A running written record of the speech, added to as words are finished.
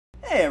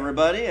Hey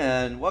everybody,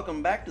 and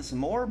welcome back to some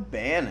more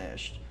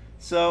Banished.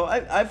 So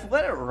I've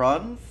let it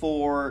run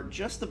for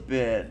just a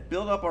bit,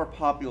 build up our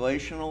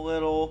population a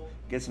little,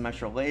 get some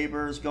extra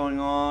laborers going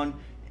on,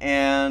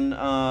 and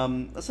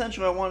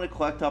essentially I wanted to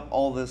collect up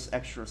all this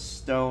extra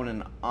stone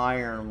and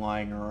iron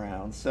lying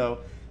around.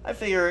 So I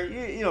figure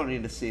you don't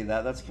need to see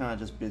that, that's kind of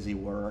just busy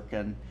work.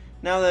 And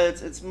now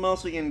that it's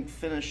mostly getting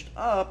finished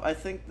up, I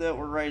think that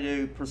we're ready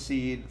to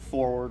proceed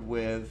forward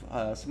with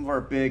some of our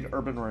big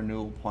urban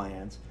renewal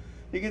plans.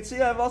 You can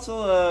see I've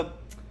also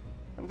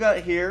I've got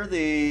here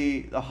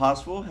the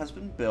hospital has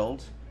been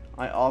built.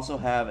 I also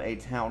have a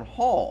town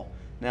hall.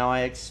 Now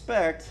I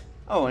expect,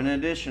 oh, in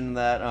addition to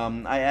that,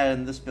 I added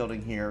in this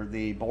building here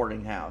the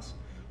boarding house.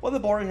 What the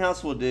boarding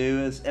house will do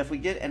is if we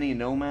get any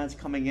nomads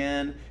coming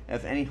in,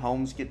 if any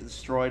homes get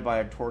destroyed by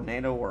a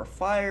tornado or a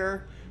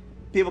fire,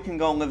 people can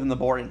go and live in the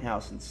boarding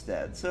house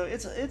instead. So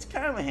it's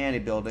kind of a handy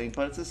building,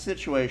 but it's a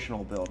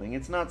situational building.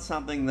 It's not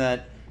something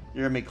that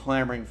you're going to be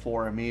clamoring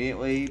for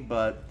immediately,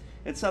 but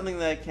it's something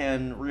that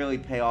can really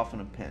pay off in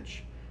a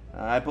pinch.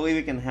 I believe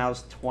it can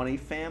house 20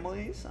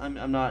 families.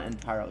 I'm not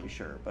entirely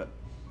sure, but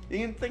you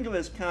can think of it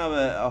as kind of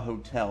a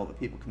hotel that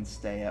people can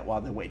stay at while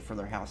they wait for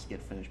their house to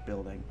get finished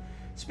building.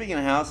 Speaking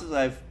of houses,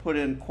 I've put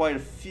in quite a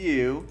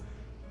few.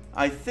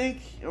 I think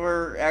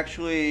we're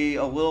actually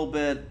a little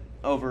bit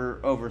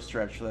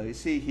overstretched though. You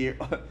see here,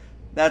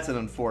 that's an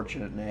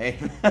unfortunate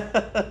name.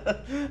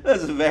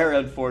 That's a very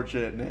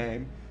unfortunate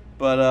name.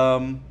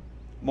 But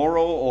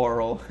moral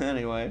oral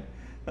anyway.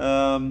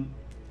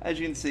 As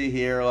you can see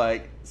here,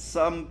 like,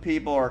 some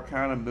people are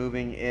kind of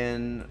moving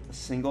in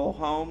single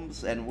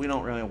homes, and we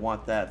don't really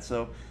want that.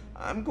 So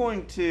I'm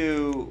going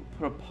to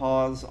put a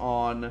pause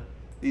on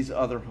these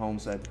other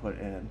homes I put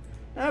in.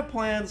 I have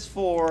plans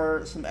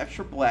for some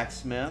extra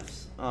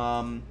blacksmiths.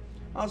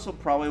 Also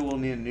probably will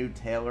need a new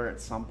tailor at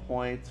some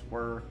point.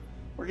 We're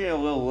getting a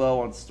little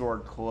low on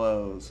stored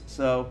clothes.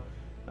 So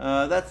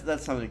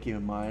that's something to keep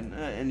in mind.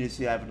 And you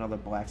see I have another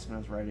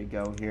blacksmith ready to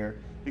go here.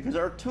 Because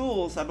our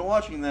tools, I've been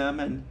watching them,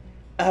 and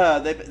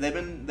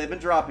they've been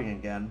dropping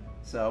again.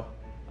 So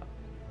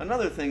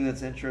another thing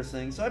that's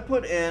interesting. So I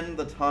put in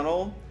the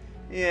tunnel.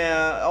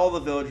 Yeah, all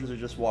the villagers are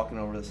just walking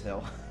over this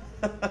hill.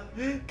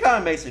 Kind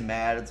of makes me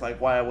mad. It's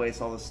like, why I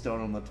waste all the stone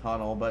on the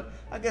tunnel? But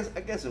I guess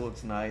it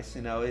looks nice.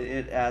 You know,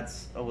 it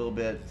adds a little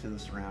bit to the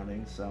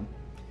surroundings. So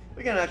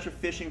we got an extra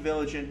fishing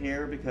village in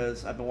here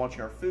because I've been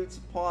watching our food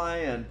supply,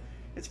 and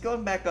it's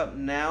going back up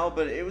now,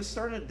 but it was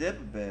starting to dip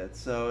a bit,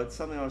 so it's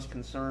something I was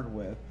concerned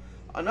with.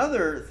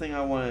 Another thing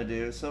I want to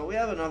do, so we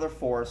have another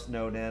forest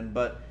node in,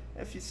 but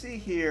if you see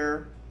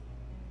here,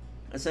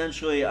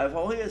 essentially I've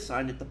only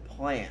assigned it to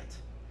plant,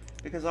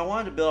 because I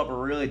wanted to build up a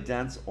really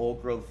dense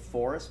old-growth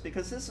forest,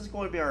 because this is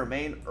going to be our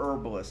main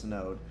herbalist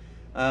node.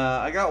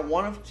 I got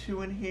one of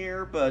two in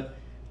here, but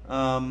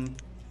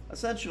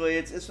essentially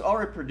it's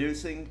already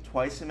producing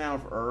twice the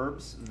amount of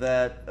herbs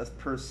that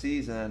per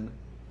season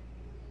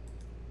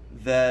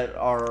that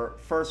our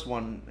first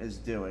one is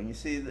doing. You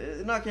see,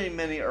 they're not getting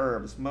many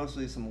herbs,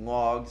 mostly some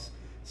logs.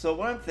 So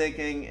what I'm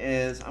thinking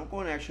is I'm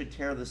going to actually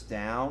tear this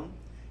down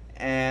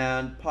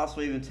and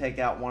possibly even take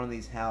out one of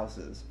these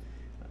houses.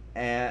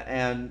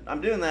 And I'm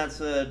doing that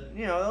so that,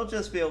 you know, it'll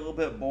just be a little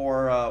bit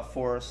more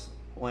forest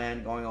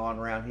land going on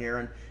around here.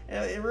 And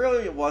it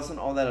really wasn't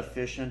all that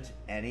efficient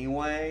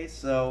anyway,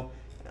 so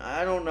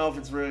I don't know if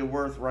it's really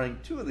worth running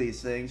two of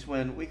these things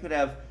when we could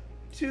have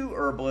two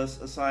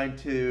herbalists assigned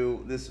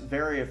to this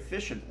very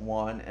efficient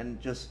one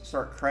and just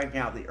start cranking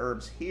out the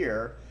herbs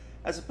here,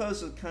 as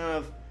opposed to kind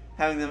of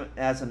having them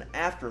as an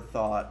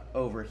afterthought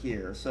over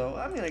here. So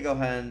I'm going to go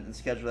ahead and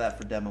schedule that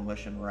for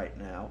demolition right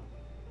now.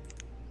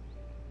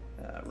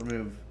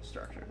 Remove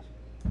structures.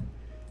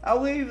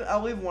 I'll leave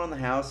one of the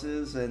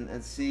houses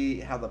and see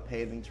how the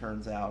paving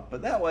turns out,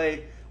 but that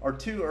way our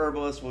two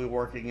herbalists will be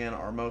working in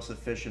our most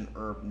efficient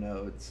herb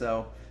node.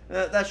 So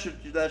that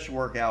should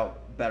work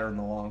out better in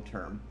the long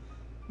term.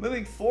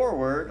 Moving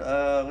forward,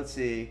 let's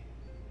see.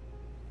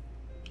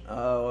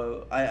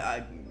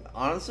 I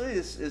honestly,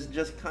 this is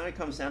just kind of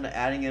comes down to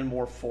adding in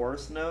more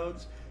forest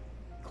nodes,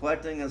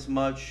 collecting as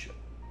much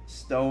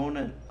stone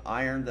and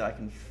iron that I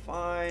can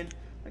find.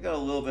 I got a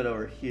little bit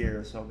over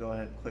here, so I'll go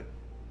ahead and click.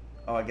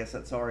 Oh, I guess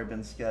that's already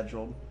been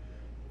scheduled.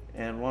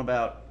 And what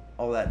about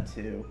all that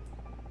too?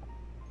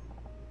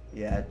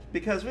 Yeah,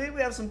 because we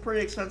have some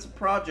pretty expensive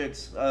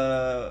projects, you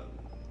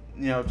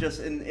know, just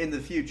in the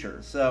future.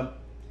 So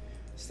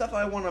stuff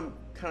I want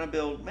to kind of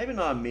build, maybe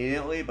not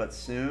immediately, but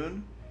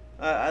soon.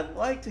 I'd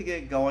like to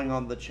get going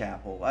on the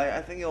chapel.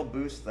 I think it'll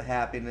boost the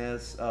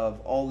happiness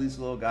of all these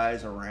little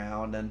guys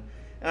around, and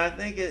I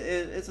think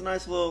it's a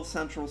nice little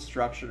central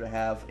structure to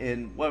have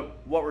in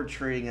what we're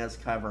treating as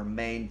kind of our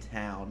main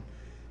town.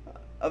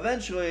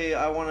 Eventually,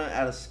 I want to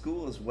add a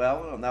school as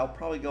well, and that'll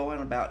probably go in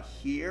about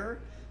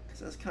here,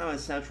 because it's kind of a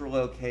central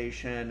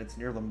location, it's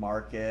near the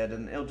market,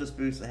 and it'll just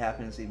boost the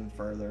happiness even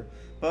further.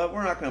 But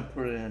we're not going to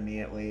put it in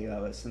immediately,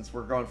 since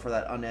we're going for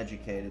that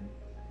uneducated.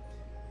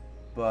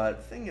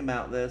 But thinking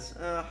about this,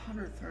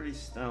 130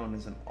 stone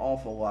is an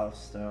awful lot of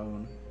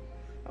stone.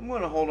 I'm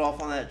going to hold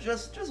off on that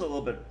just a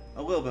little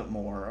bit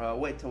more.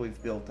 Wait till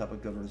we've built up a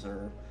good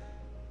reserve.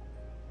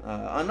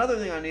 Another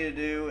thing I need to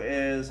do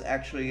is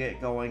actually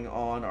get going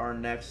on our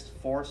next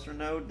forester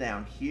node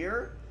down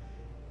here.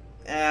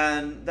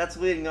 And that's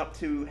leading up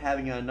to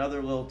having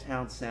another little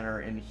town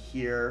center in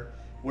here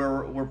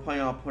where we're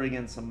planning on putting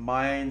in some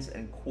mines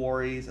and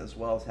quarries as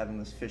well as having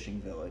this fishing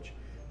village.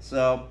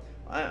 So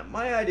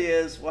my idea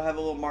is we'll have a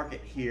little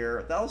market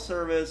here. That'll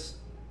service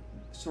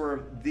sort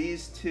of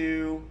these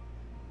two,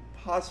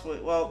 possibly,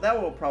 well, that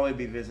will probably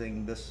be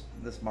visiting this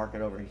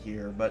market over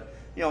here, but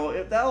you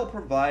know, that'll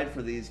provide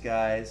for these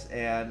guys,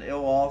 and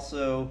it'll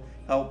also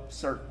help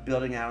start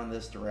building out in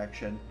this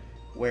direction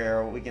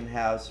where we can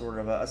have sort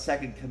of a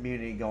second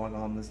community going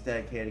on that's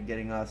dedicated to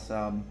getting us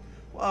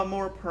well,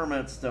 more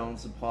permanent stone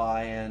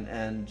supply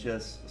and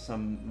just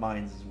some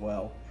mines as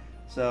well.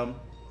 So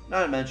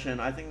not to mention,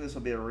 I think this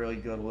will be a really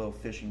good little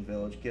fishing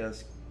village, get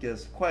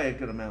us quite a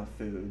good amount of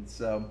food.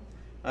 So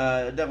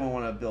I definitely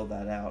want to build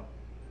that out.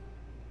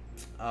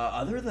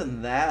 Other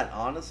than that,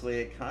 honestly,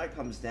 it kind of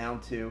comes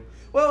down to,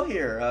 well,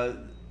 here,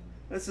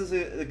 this is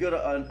a good,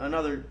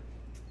 another,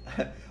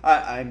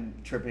 I'm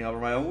tripping over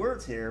my own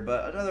words here,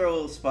 but another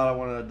little spot I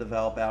want to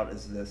develop out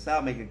is this.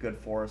 That'll make a good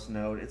forest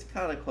node. It's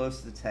kind of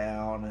close to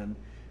town,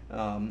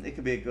 and it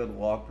could be a good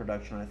log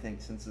production, I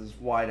think, since it's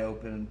wide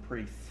open and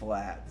pretty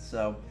flat.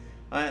 So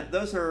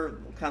those are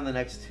kind of the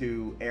next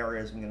two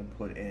areas I'm going to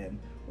put in.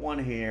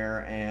 One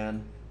here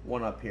and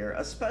one up here,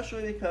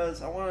 especially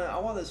because I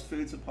want this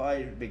food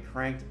supply to be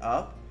cranked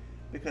up,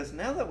 because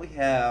now that we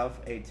have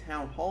a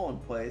town hall in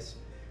place,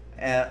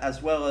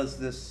 as well as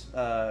this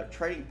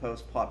trading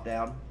post plopped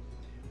down,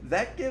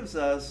 that gives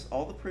us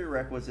all the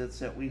prerequisites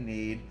that we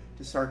need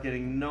to start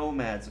getting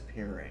nomads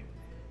appearing.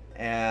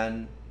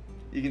 And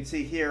you can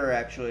see here,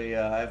 actually,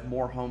 I have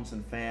more homes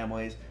and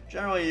families.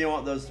 Generally, you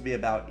want those to be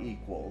about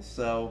equal,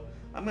 so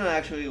I'm going to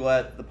actually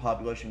let the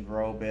population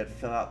grow a bit,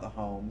 fill out the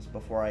homes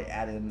before I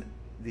add in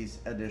these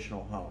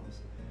additional homes.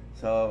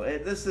 So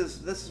this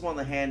is one of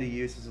the handy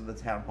uses of the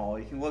town hall.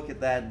 You can look at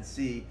that and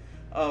see,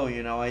 oh,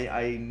 you know,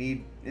 I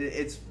need,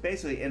 it's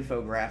basically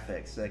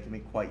infographics that can be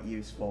quite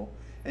useful.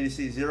 And you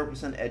see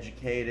 0%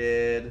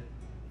 educated,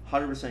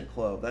 100%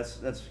 clothed.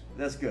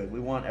 That's good.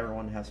 We want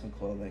everyone to have some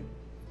clothing.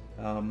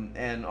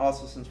 And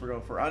also, since we're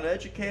going for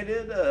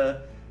uneducated,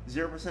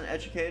 0%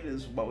 educated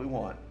is what we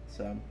want.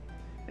 So,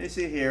 and you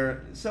see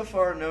here, so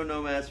far no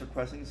nomads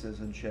requesting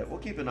citizenship. We'll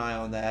keep an eye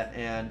on that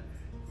and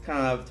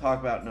kind of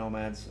talk about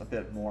nomads a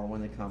bit more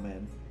when they come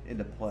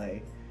into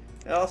play.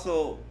 And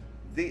also,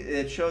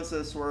 it shows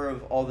us sort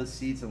of all the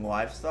seeds and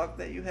livestock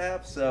that you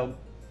have. So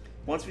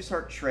once we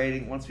start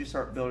trading, once we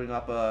start building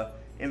up a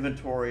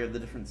inventory of the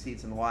different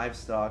seeds and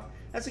livestock,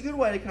 that's a good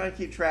way to kind of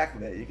keep track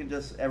of it. You can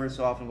just every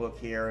so often look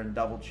here and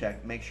double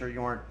check, make sure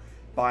you aren't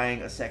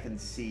buying a second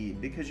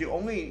seed, because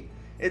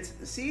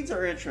seeds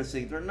are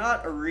interesting. They're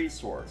not a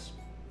resource.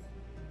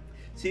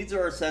 Seeds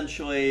are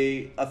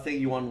essentially a thing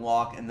you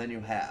unlock and then you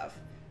have.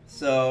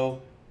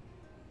 So,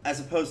 as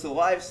opposed to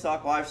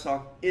livestock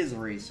is a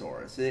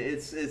resource.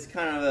 It's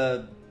kind of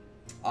a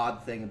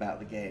odd thing about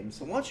the game.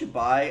 So once you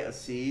buy a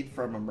seed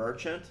from a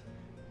merchant,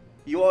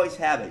 you always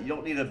have it. You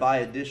don't need to buy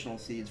additional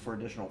seeds for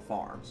additional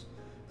farms.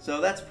 So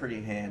that's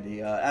pretty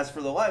handy. As for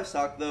the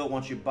livestock, though,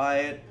 once you buy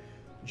it,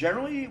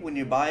 generally when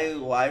you buy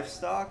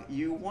livestock,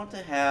 you want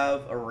to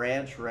have a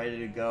ranch ready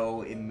to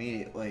go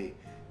immediately,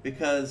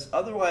 because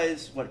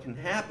otherwise what can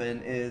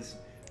happen is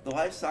the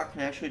livestock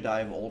can actually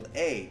die of old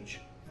age.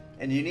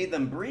 And you need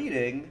them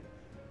breeding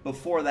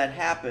before that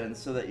happens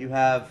so that you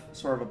have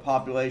sort of a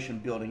population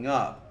building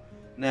up.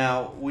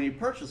 Now, when you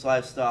purchase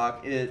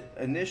livestock, it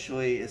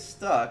initially is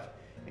stuck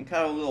in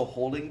kind of a little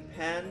holding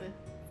pen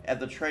at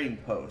the trading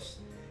post.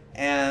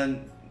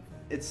 And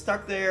it's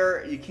stuck there,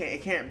 it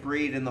can't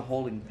breed in the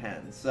holding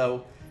pen.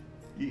 So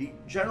you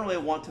generally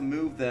want to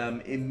move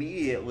them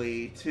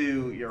immediately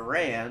to your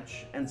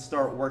ranch and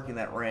start working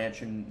that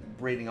ranch and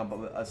breeding up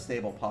a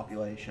stable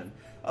population.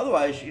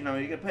 Otherwise, you know,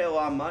 you can pay a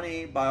lot of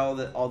money, buy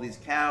all these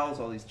cows,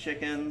 all these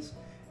chickens,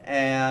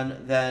 and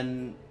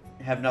then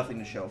have nothing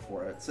to show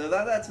for it. So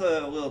that's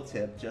a little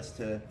tip just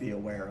to be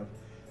aware of.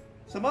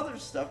 Some other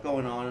stuff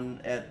going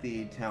on at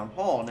the town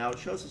hall. Now it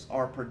shows us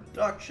our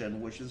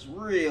production, which is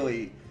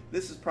really,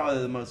 this is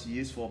probably the most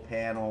useful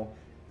panel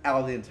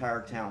out of the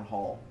entire town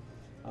hall.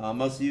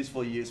 Most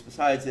useful use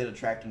besides it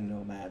attracting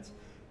nomads.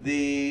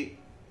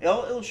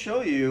 It'll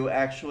show you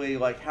actually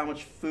like how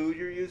much food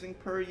you're using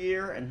per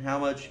year and how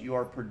much you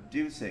are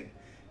producing.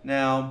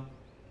 Now,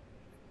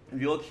 if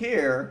you look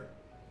here,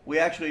 we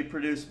actually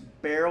produce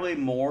barely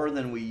more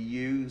than we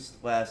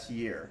used last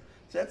year.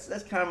 So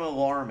that's kind of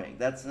alarming.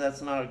 That's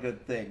not a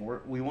good thing.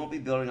 We won't be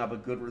building up a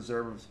good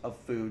reserve of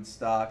food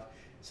stock,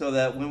 so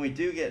that when we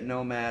do get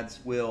nomads,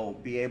 we'll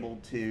be able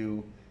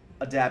to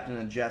adapt and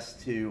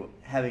adjust to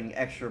having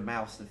extra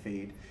mouths to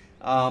feed.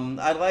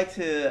 I'd like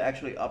to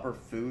actually up our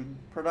food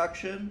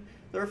production.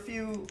 There are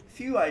a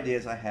few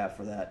ideas I have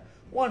for that.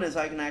 One is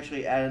I can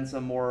actually add in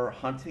some more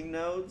hunting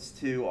nodes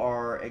to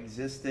our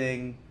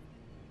existing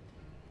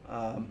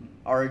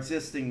our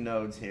existing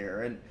nodes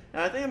here, and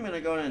I think I'm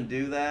gonna go ahead and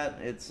do that.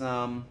 It's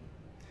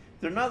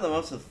they're not the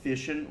most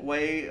efficient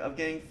way of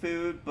getting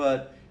food,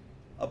 but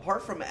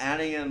apart from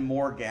adding in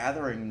more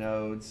gathering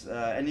nodes,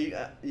 and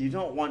you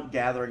don't want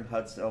gathering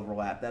huts to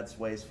overlap. That's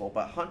wasteful.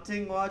 But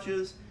hunting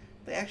lodges,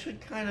 they actually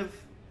kind of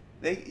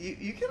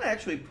you can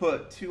actually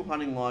put 2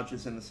 hunting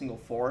lodges in a single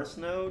forest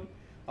node.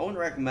 I wouldn't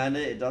recommend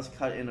it. It does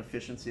cut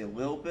inefficiency a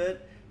little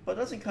bit, but it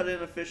doesn't cut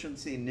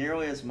inefficiency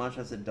nearly as much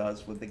as it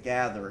does with the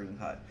gathering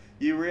hut.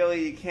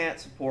 You can't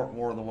support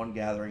more than 1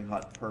 gathering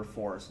hut per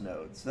forest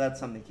node, so that's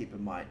something to keep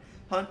in mind.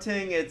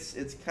 Hunting, it's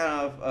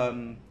kind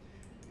of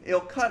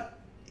it'll cut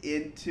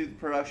into the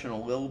production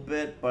a little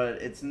bit, but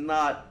it's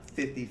not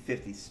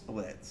 50-50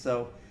 split.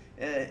 So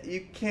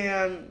you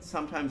can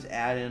sometimes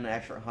add in an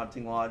extra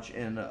hunting lodge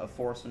in a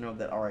forest node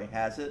that already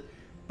has it.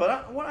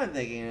 But what I'm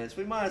thinking is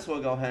we might as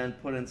well go ahead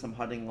and put in some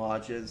hunting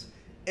lodges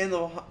in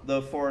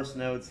the forest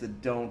nodes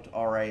that don't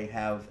already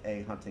have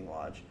a hunting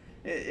lodge.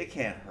 It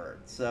can't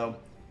hurt. So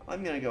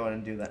I'm going to go ahead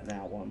and do that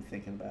now while I'm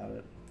thinking about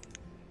it.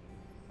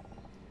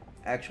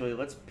 Actually,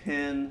 let's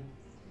pin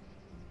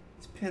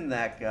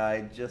that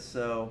guy just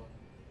so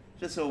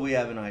we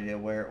have an idea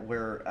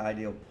where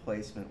ideal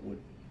placement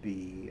would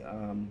be.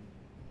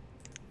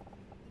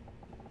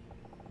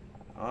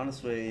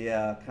 Honestly,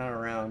 yeah, kind of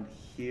around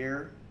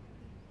here.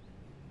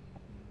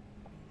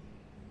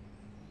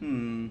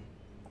 Here's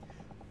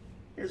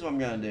what I'm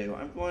going to do.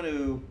 I'm going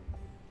to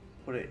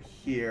put it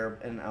here,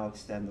 and I'll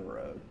extend the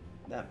road.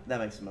 That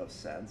makes the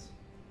most sense.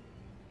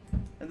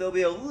 And there'll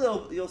be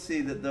you'll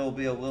see that there'll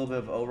be a little bit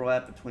of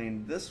overlap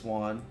between this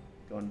one,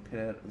 go and pin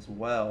it as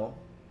well,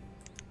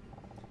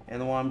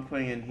 and the one I'm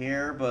putting in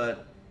here,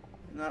 but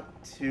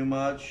not too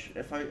much.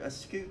 If I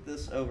scoot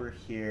this over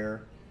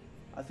here,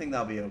 I think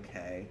that'll be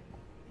okay.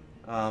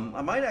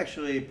 I might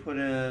actually put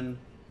in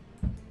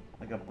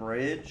like a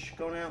bridge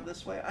going out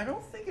this way. I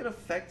don't think it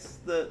affects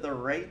the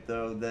rate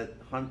though that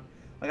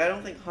I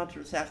don't think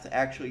hunters have to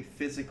actually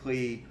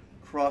physically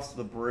cross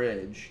the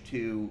bridge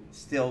to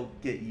still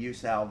get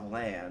use out of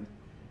land.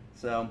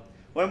 So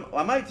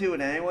I might do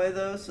it anyway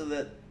though, so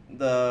that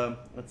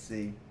let's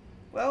see.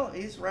 Well,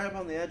 he's right up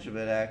on the edge of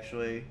it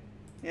actually.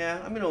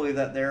 Yeah, I'm gonna leave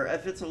that there.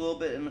 If it's a little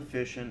bit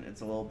inefficient,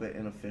 it's a little bit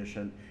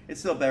inefficient. It's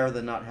still better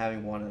than not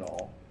having one at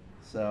all.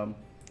 So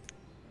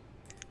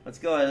let's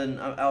go ahead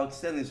and I'll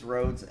extend these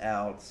roads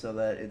out so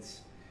that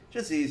it's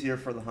just easier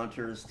for the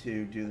hunters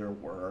to do their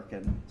work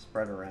and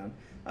spread around.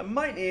 I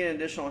might need an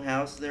additional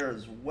house there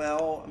as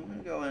well. I'm going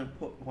to go ahead and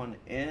put one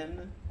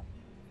in.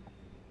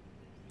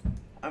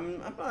 I'm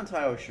not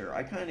entirely sure.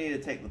 I kind of need to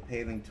take the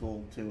paving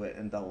tool to it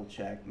and double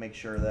check, make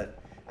sure that,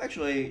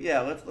 actually, yeah,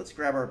 let's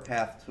grab our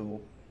path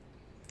tool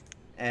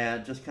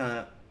and just kind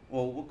of,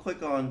 well, we'll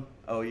click on,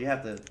 oh, you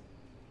have to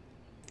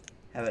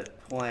have it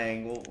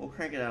playing. We'll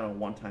crank it down on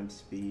 1x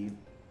speed.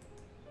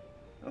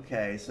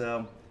 Okay,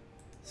 so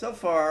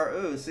far,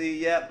 ooh, see,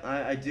 yep,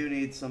 I do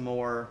need some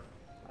more.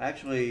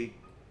 Actually,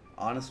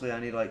 honestly, I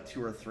need like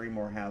 2 or 3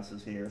 more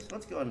houses here. So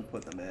let's go ahead and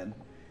put them in.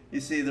 You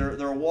see,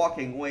 they're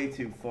walking way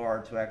too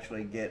far to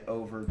actually get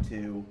over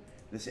to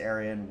this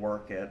area and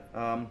work it.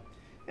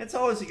 It's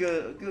always a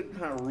good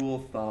kind of rule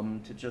of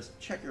thumb to just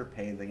check your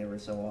paving every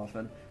so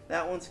often.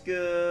 That one's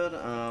good.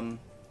 That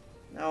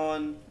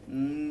one,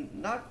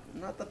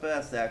 not the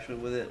best actually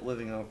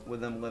with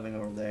them living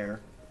over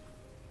there.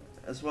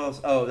 As well as,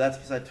 oh, that's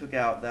because I took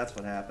out, that's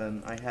what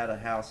happened. I had a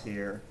house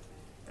here,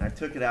 and I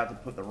took it out to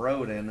put the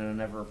road in, and I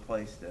never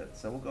replaced it.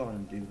 So we'll go ahead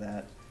and do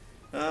that.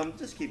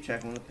 Just keep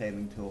checking the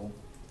paving tool.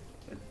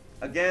 But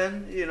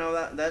again, you know,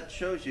 that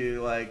shows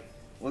you, like,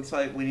 looks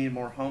like we need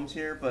more homes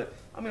here, but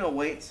I'm going to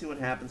wait and see what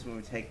happens when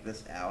we take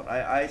this out.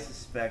 I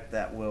suspect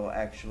that will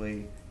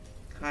actually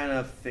kind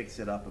of fix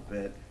it up a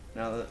bit.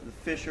 Now, the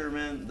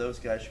fishermen, those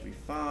guys should be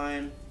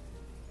fine.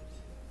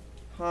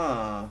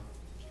 Huh.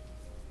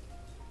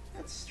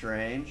 That's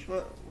strange.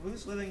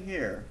 Who's living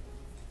here?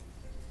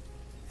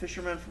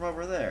 Fishermen from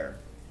over there.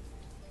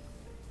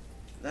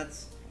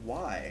 That's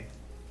why.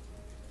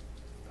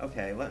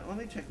 Okay, let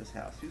me check this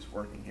house. Who's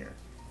working here?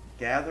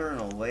 Gather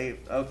and allay.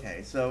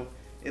 Okay, so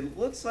it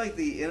looks like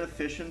the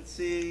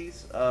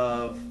inefficiencies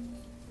of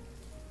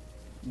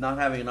not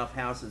having enough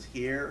houses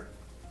here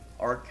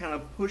are kind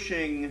of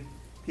pushing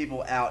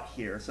people out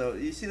here. So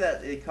you see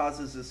that it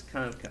causes this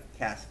kind of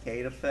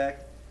cascade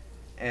effect.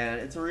 And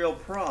it's a real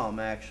problem,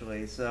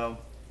 actually. So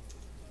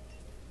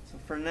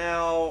for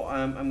now,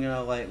 I'm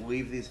gonna like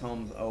leave these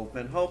homes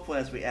open. Hopefully,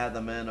 as we add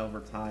them in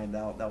over time,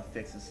 they'll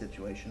fix the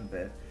situation a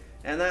bit.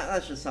 And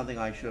that's just something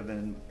I should have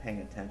been paying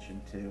attention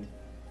to.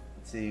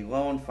 Let's see,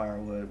 low on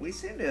firewood. We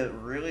seem to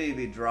really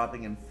be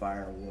dropping in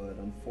firewood,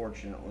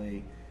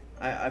 unfortunately.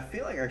 I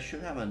feel like I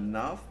should have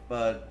enough,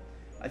 but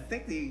I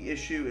think the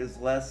issue is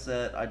less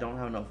that I don't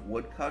have enough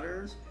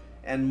woodcutters,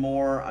 and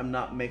more I'm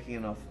not making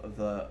enough of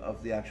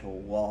the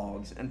actual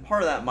logs. And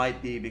part of that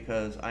might be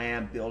because I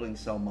am building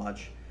so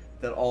much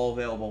that all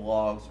available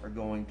logs are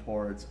going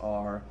towards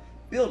our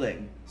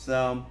building.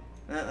 So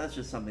that's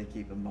just something to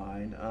keep in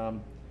mind.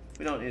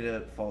 We don't need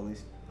to follow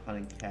these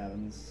hunting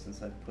cabins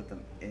since I put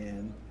them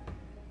in.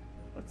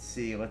 Let's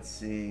see, let's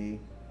see.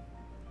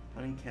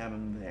 Hunting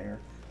cabin there.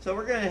 So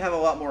we're going to have a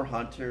lot more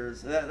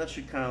hunters. That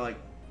should kind of like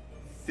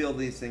fill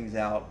these things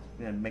out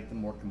and make them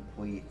more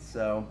complete.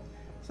 So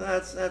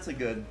that's a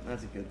good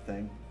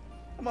thing.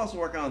 I'm also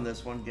working on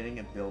this one, getting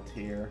it built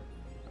here.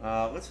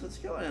 Let's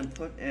go ahead and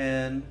put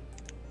in.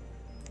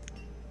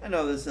 I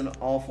know there's an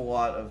awful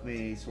lot of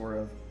me sort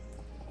of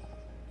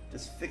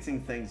just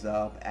fixing things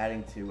up,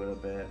 adding to it a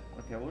bit.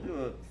 Okay, we'll do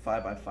a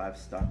 5x5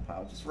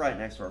 stockpile just right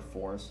next to our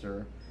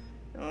forester.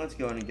 Now let's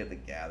go in and get the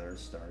gatherers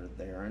started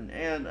there,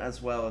 and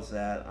as well as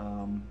that,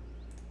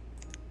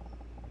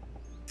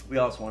 we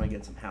also want to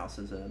get some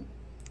houses in.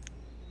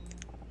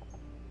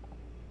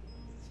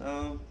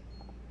 So,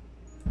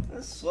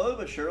 slowly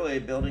but surely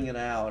building it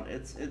out.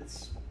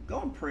 It's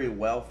going pretty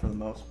well for the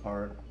most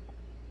part.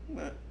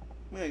 I'm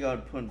gonna go ahead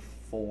and put in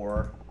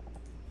 4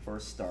 for a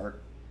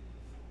start.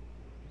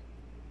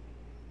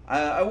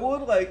 I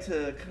would like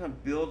to kind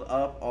of build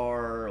up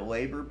our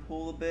labor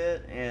pool a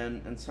bit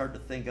and start to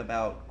think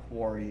about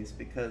quarries,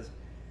 because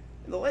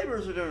the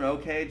laborers are doing an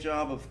okay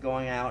job of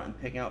going out and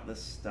picking out this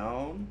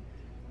stone,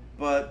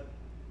 but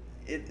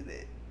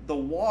the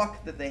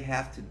walk that they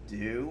have to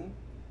do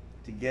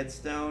to get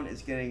stone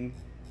is getting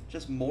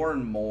just more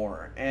and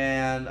more,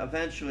 and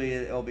eventually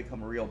it'll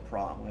become a real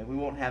problem. Like, we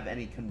won't have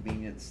any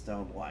convenient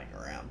stone lying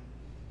around,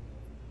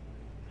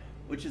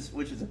 which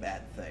is a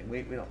bad thing.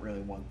 We don't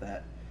really want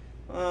that.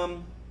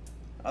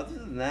 Other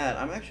than that,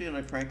 I'm actually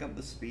going to crank up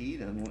the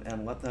speed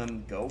and let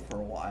them go for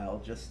a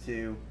while just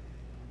to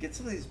get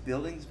some of these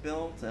buildings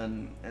built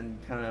and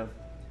kind of,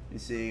 you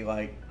see,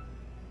 like,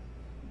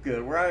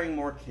 good. We're having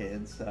more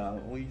kids.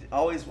 We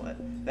always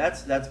want,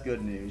 that's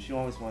good news. You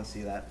always want to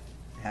see that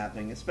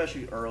happening,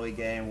 especially early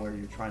game where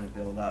you're trying to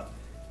build up.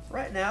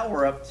 Right now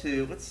we're up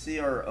to, let's see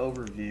our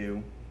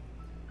overview.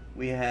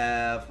 We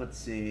have, let's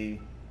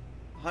see,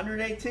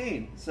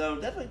 118. So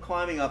definitely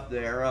climbing up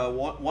there.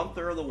 One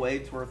third of the way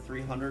to our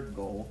 300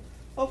 goal.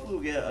 Hopefully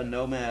we'll get a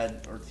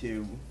nomad or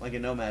two, like a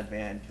nomad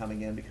band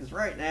coming in, because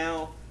right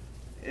now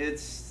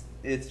it's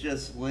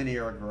just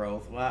linear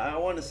growth. I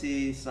want to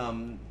see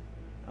some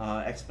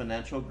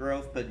exponential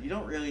growth, but you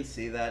don't really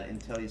see that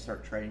until you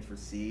start trading for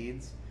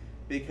seeds,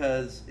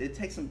 because it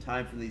takes some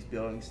time for these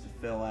buildings to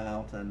fill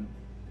out and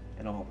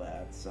all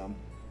that. So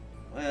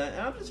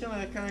and I'm just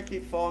gonna kind of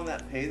keep following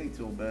that paving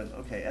tool bit.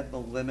 Okay, at the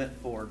limit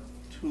for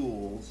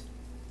tools.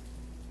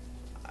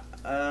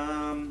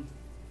 I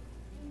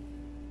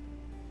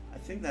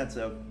think that's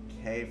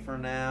okay for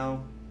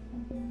now.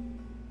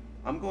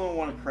 I'm going to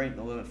want to crank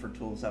the limit for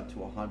tools up to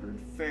 100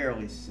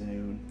 fairly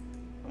soon.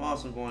 I'm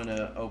also going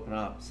to open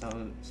up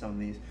some of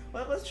these.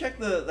 Well, let's check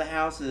the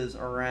houses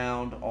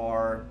around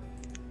our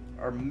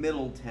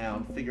middle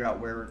town, figure out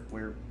where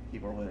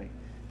people are living.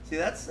 See,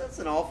 that's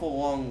an awful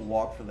long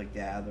walk for the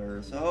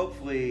gatherer. So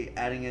hopefully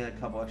adding in a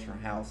couple extra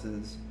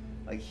houses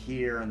like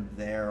here and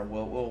there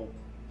will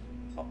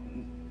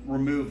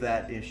remove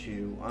that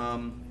issue.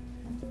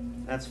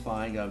 That's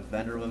fine. Got a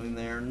vendor living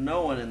there.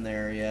 No one in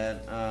there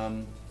yet.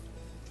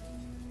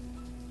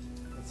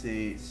 Let's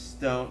see.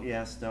 Stone.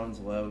 Yeah, stone's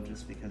low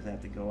just because they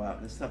have to go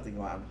out. They still have to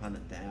go out and hunt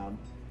it down.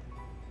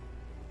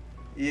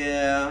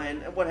 Yeah,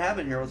 and what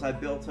happened here was I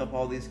built up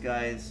all these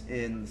guys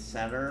in the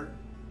center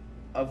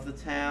of the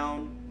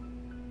town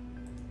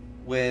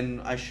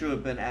when I should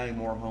have been adding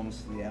more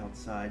homes to the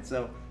outside.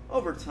 So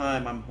over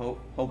time, I'm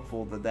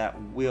hopeful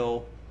that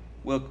will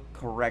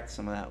correct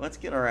some of that. Let's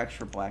get our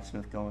extra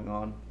blacksmith going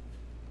on.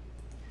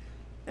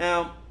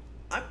 Now,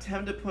 I'm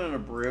tempted to put in a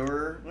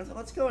brewer.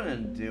 Let's go in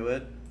and do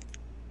it.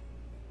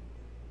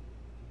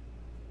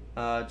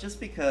 Just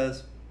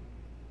because.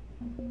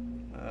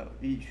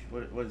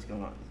 What is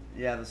going on?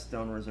 Yeah, the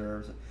stone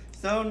reserves.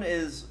 Stone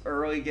is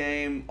early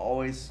game,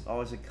 always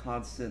a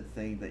constant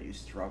thing that you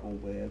struggle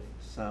with.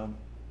 So,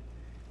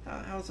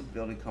 how's the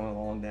building coming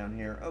along down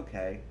here?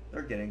 Okay,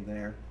 they're getting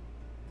there.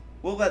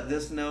 We'll let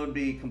this node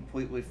be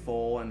completely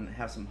full and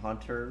have some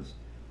hunters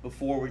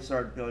before we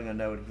start building a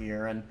node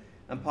here, and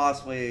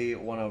possibly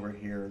one over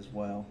here as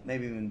well,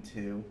 maybe even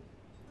 2.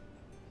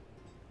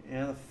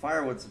 Yeah, the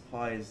firewood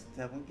supply is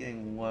definitely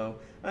getting low.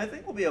 I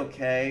think we'll be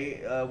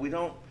okay.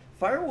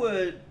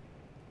 Firewood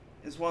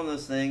is one of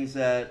those things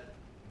that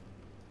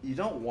you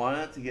don't want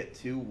it to get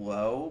too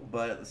low,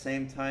 but at the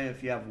same time,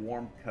 if you have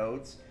warm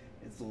coats,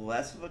 it's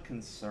less of a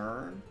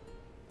concern,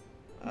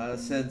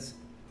 since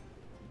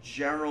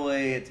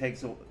generally it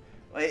takes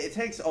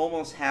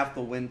almost half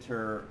the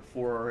winter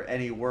for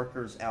any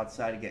workers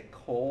outside to get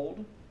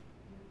cold.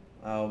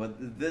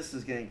 But this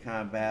is getting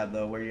kind of bad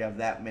though, where you have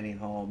that many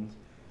homes.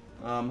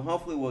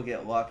 Hopefully we'll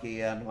get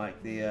lucky and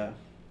like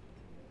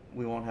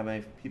we won't have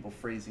any people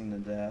freezing to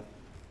death.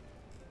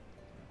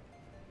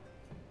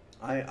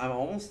 I'm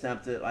almost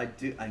tempted.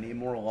 I need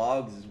more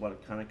logs is what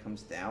it kind of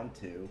comes down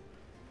to.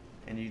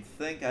 And you'd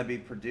think I'd be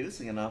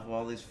producing enough of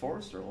all these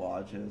forester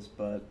lodges,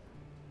 but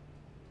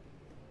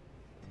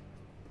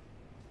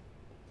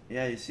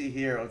yeah, you see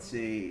here, let's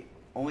see,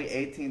 only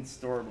 18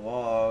 stored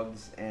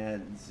logs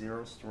and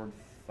 0 stored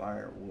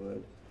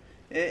firewood.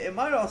 It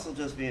might also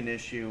just be an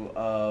issue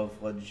of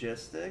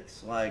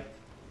logistics. Like,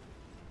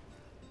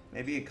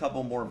 maybe a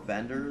couple more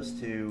vendors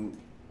to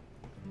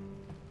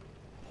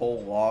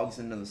pull logs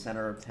into the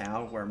center of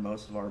town where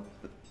most of our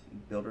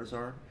builders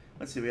are.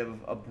 Let's see, we have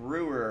a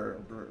brewer.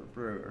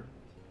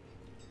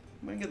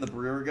 I'm going to get the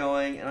brewer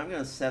going, and I'm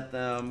going to set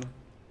them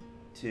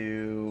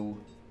to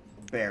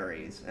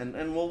berries.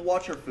 And we'll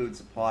watch our food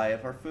supply.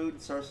 If our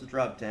food starts to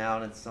drop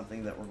down, it's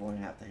something that we're going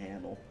to have to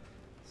handle.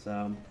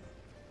 So,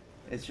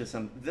 it's just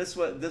this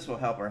will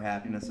help our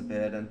happiness a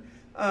bit. And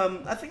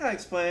I think I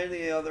explained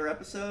in the other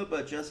episode,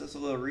 but just as a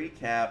little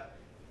recap,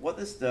 what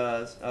this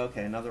does...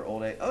 Okay, another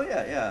old age... Oh,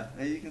 yeah.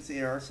 As you can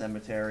see our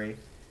cemetery,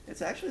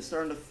 it's actually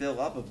starting to fill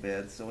up a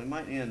bit, so we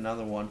might need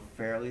another one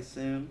fairly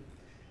soon.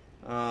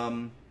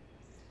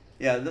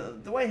 Yeah,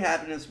 the way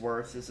happiness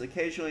works is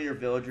occasionally your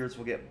villagers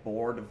will get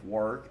bored of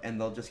work and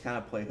they'll just kind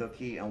of play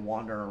hooky and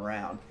wander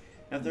around.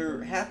 Now, if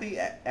they're happy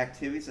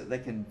activities that they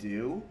can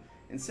do,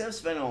 instead of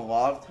spending a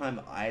lot of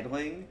time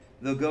idling,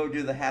 they'll go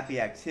do the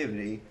happy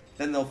activity.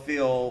 Then they'll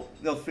feel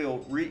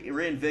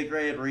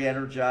reinvigorated,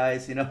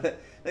 re-energized. You know,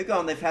 they've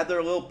gone, they've had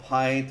their little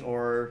pint,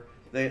 or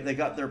they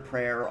got their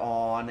prayer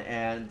on,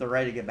 and they're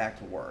ready to get back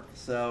to work.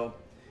 So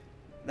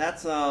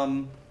that's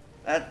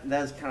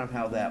that's kind of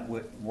how that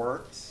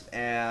works,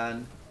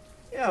 and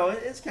you know,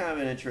 it's kind of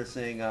an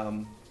interesting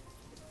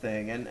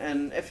thing.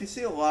 And if you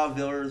see a lot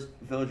of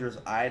villagers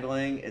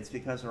idling, it's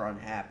because they're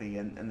unhappy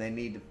and they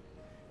need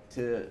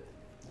to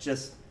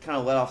just kind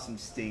of let off some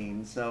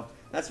steam. So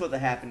that's what the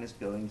happiness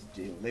buildings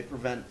do. They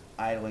prevent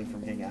idling from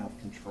getting out of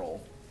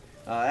control.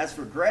 As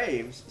for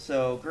graves,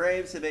 so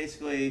graves,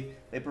 they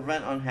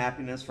prevent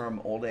unhappiness from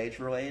old age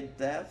related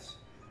deaths.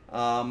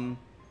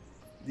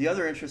 The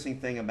other interesting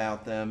thing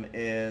about them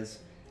is,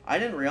 I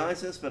didn't realize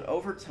this, but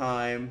over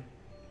time,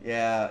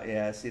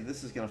 yeah, see,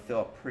 this is going to fill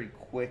up pretty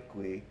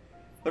quickly.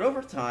 But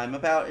over time,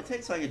 it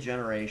takes like a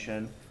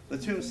generation, the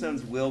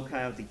tombstones will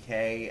kind of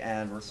decay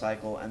and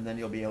recycle, and then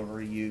you'll be able to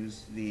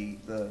reuse the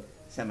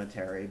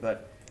cemetery.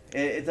 But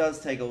it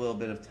does take a little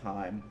bit of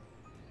time.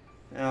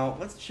 Now,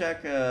 let's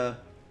check,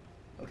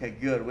 okay,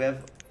 good,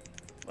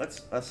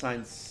 let's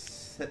assign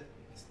 6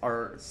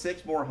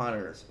 more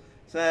hunters.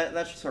 So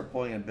that should start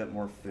pulling in a bit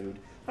more food.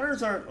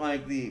 Hunters aren't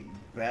like the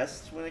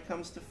best when it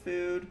comes to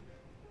food,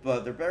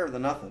 but they're better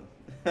than nothing.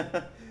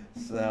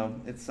 So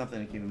it's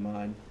something to keep in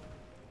mind.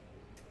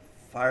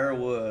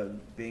 Firewood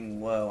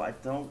being low. I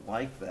don't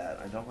like that.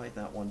 I don't like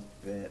that one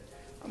bit.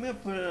 I'm going to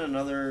put in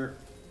another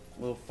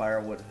little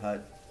firewood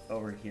hut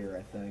over here,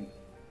 I think.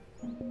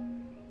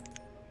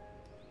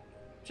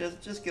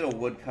 Just get a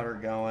woodcutter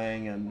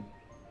going, and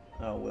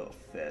oh, will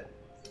fit.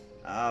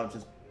 Oh,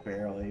 just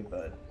barely,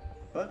 but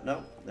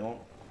no, they won't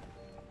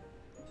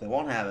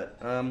have it.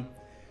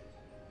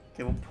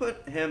 Okay, we'll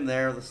put him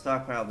there, the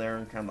stockpile there,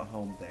 and kind of the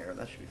home there.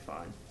 That should be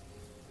fine.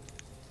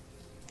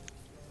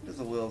 Just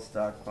a little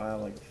stockpile,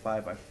 like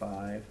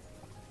 5x5.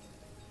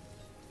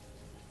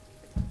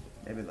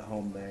 Maybe the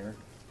home there.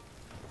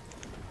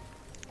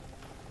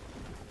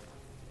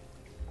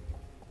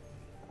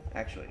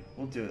 Actually,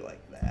 we'll do it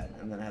like that,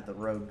 and then have the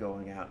road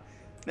going out.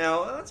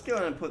 Now, let's go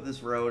ahead and put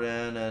this road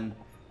in, and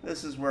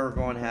this is where we're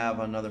going to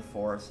have another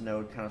forest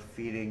node kind of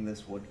feeding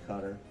this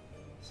woodcutter.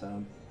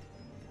 So,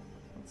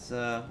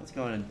 let's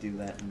go ahead and do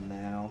that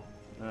now.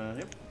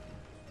 Yep.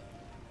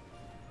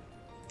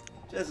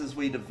 Just as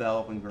we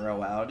develop and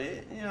grow out,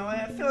 you know,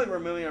 I feel like we're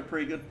moving at a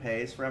pretty good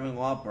pace. We're having a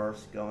lot of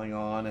births going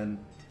on, and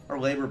our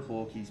labor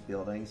pool keeps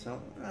building,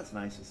 so that's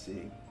nice to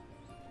see.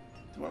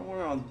 Do I want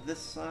it on this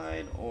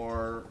side,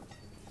 or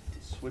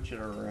switch it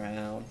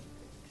around?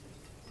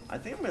 I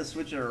think I'm going to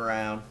switch it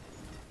around.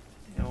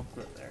 Yeah, I'll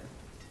put it there.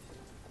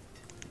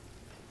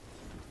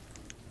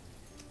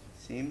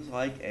 Seems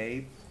like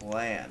a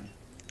plan.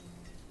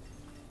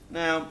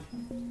 Now,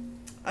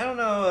 I don't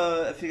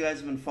know if you guys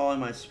have been following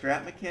my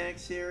Scrap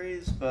Mechanics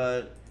series,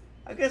 but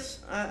I guess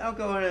I'll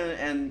go ahead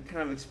and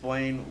kind of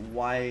explain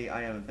why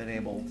I haven't been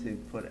able to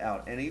put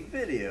out any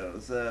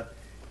videos.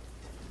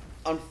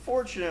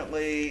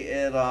 Unfortunately,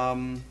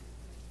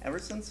 ever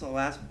since the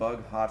last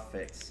bug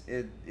hotfix,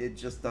 it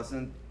just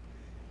doesn't...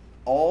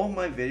 All of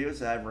my videos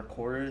that I've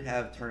recorded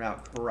have turned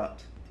out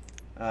corrupt.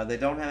 They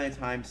don't have any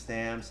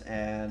timestamps,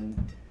 and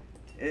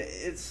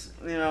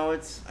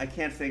I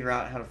can't figure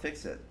out how to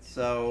fix it.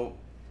 So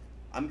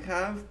I'm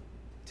kind of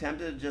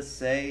tempted to just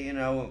say, you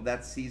know,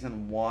 that's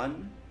season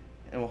 1,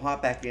 and we'll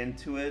hop back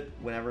into it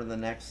whenever the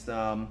next,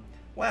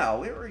 wow,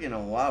 we were getting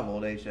a lot of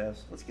old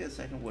HFs. Let's get a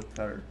second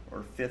woodcutter,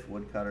 or 5th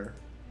woodcutter.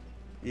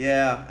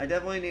 Yeah, I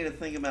definitely need to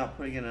think about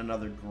putting in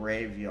another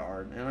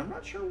graveyard, and I'm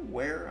not sure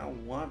where I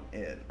want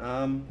it.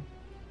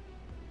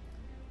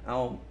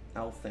 I'll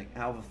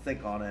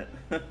think on it.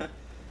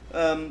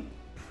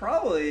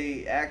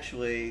 Probably,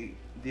 actually,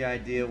 the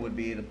idea would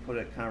be to put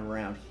it kind of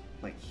around,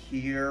 like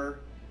here,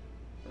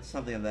 or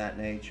something of that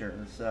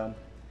nature. So,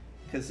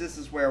 because this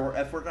is where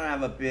if we're gonna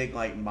have a big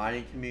like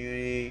mining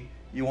community,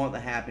 you want the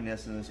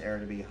happiness in this area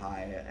to be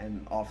high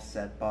and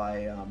offset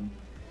by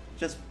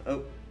just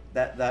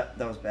that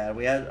was bad.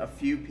 We had a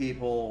few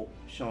people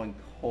showing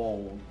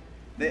cold.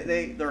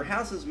 Their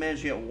houses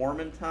managed to get warm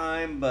in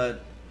time,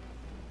 but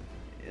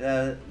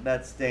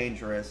that's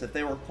dangerous. If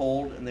they were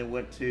cold and they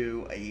went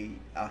to a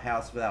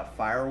house without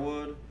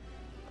firewood,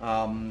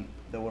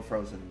 they would have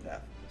frozen to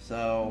death.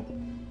 So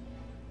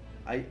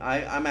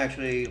I'm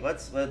actually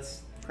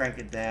let's crank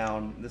it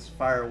down. This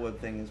firewood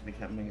thing is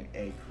becoming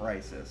a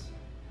crisis.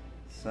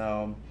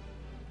 So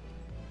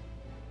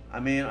I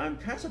mean, I'm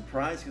kind of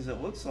surprised because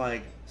it looks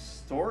like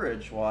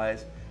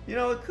storage-wise, you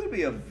know, it could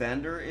be a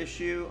vendor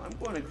issue. I'm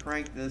going to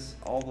crank this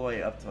all the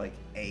way up to like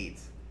 8.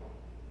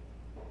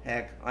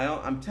 Heck,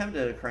 I'm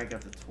tempted to crank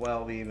up to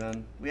 12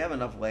 even. We have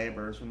enough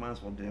laborers, we might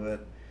as well do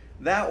it.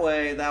 That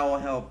way, that will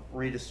help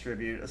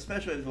redistribute,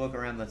 especially if you look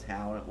around the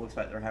town. It looks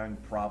like they're having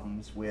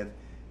problems with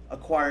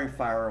acquiring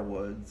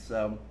firewood,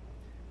 so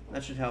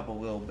that should help a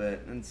little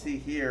bit. And see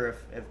here,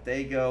 if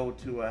they go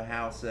to a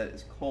house that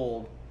is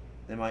cold,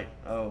 they might,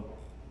 oh,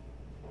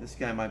 this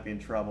guy might be in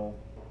trouble.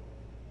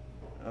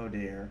 Oh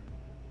dear.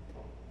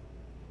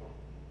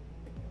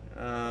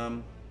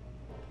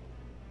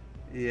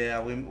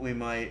 Yeah, we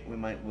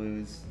might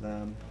lose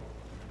them.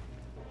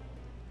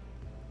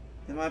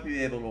 They might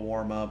be able to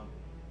warm up.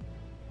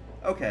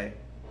 Okay.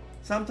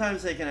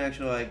 Sometimes they can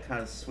actually like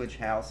kind of switch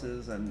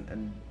houses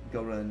and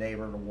go to the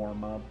neighbor to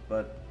warm up,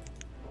 but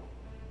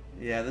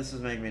yeah, this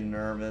is making me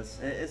nervous.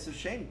 It's a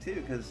shame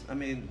too, because I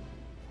mean,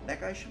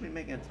 that guy should be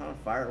making a ton of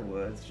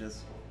firewood.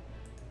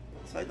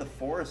 It's like the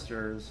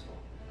foresters.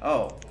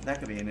 Oh, that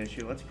could be an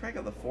issue. Let's crank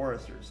up the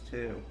foresters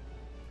too.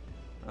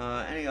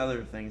 Any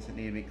other things that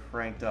need to be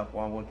cranked up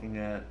while I'm looking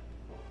at?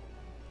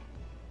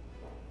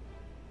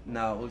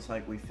 No, it looks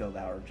like we filled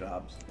our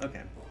jobs.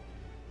 Okay.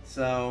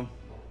 So,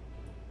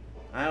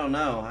 I don't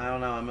know.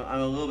 I'm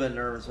a little bit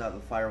nervous about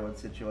the firewood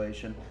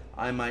situation.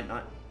 I might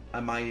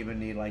even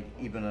need like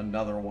even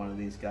another one of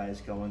these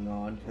guys going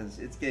on because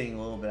it's getting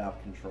a little bit out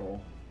of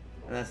control.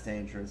 And that's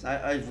dangerous.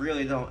 I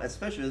really don't,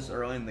 especially this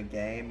early in the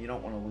game, you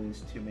don't want to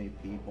lose too many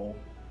people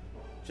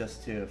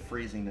just to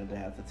freezing to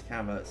death. It's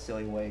kind of a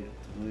silly way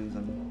to lose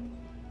them.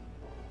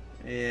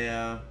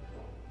 Yeah.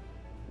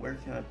 Where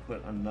can I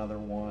put another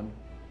one?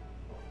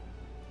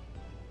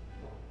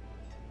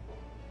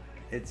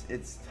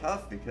 It's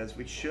tough because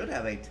we should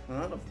have a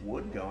ton of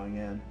wood going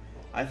in.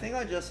 I think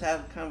I just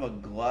have kind of a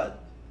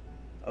glut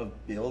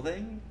of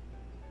building,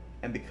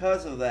 and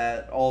because of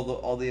that,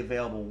 all the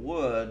available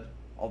wood,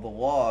 all the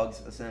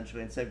logs,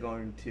 essentially, instead of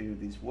going to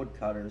these wood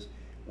cutters,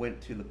 went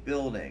to the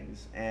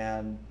buildings,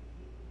 and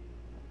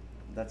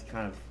that's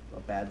kind of a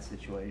bad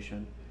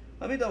situation.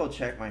 Let me double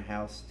check my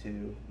house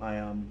too.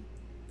 My let's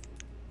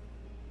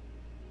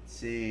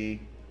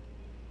see.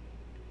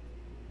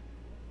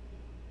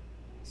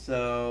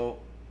 So,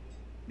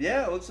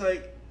 yeah, it looks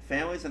like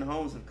families and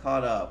homes have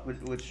caught up,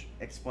 which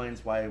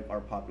explains why our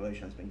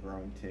population has been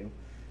growing too.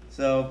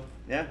 So,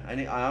 yeah, I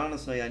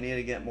honestly need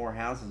to get more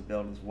houses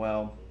built as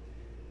well.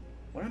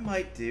 What I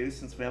might do,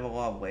 since we have a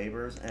lot of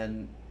laborers,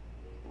 and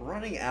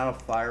running out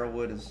of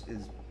firewood is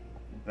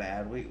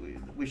bad.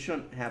 We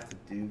shouldn't have to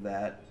do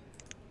that.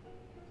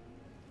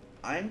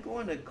 I'm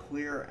going to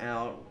clear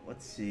out,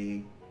 let's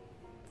see,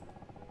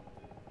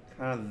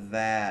 kind of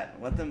that.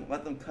 Let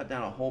them cut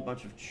down a whole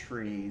bunch of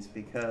trees,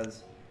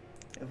 because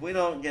if we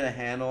don't get a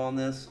handle on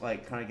this,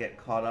 like kind of get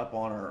caught up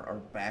on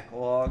our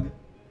backlog,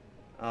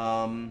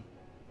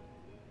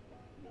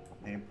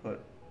 maybe put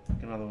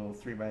another little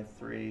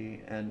 3x3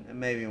 and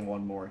maybe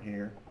one more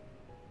here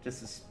just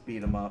to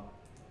speed them up.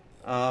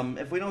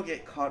 If we don't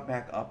get caught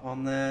back up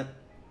on that,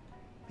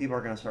 people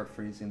are going to start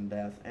freezing to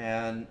death,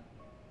 and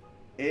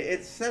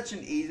it's such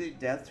an easy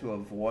death to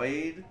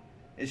avoid.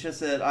 It's just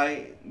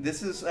that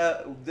this is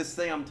this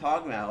thing I'm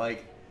talking about,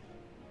 like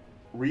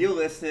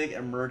realistic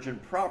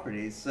emergent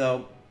properties.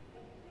 So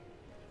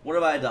what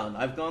have I done?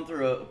 I've gone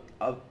through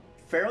a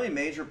fairly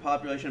major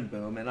population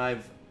boom, and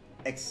I've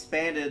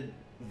expanded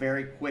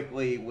very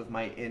quickly with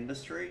my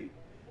industry,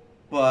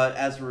 but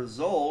as a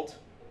result,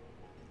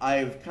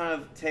 I've kind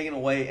of taken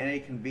away any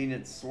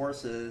convenient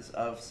sources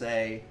of,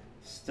 say,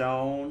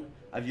 stone.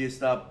 I've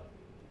used up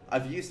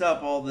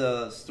all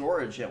the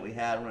storage that we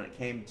had when it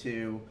came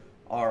to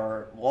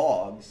our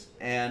logs,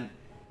 and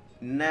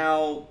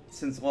now,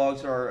 since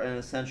logs are an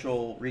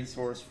essential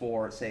resource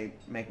for, say,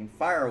 making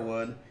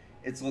firewood,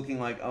 it's looking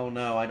like, oh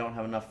no, I don't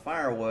have enough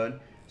firewood.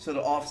 So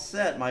to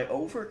offset my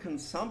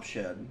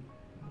overconsumption,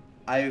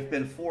 I've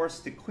been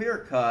forced to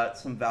clear cut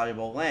some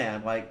valuable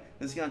land. Like,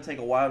 this is going to take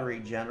a while to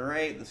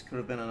regenerate. This could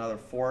have been another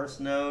forest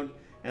node.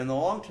 And in the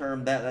long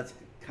term, that's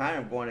kind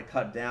of going to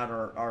cut down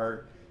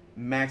our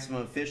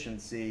maximum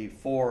efficiency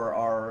for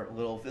our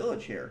little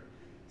village here.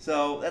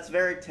 So that's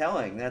very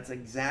telling. That's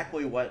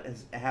exactly what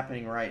is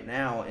happening right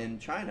now in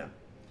China.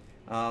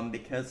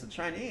 Because the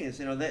Chinese,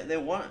 you know,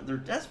 they're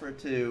desperate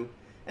to,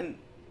 and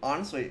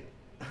honestly,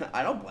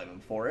 I don't blame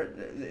them for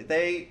it.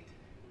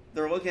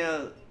 They're looking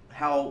at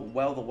how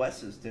well the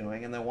West is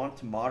doing, and they want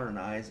to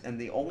modernize, and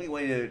the only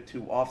way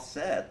to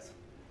offset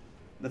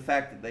the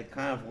fact that they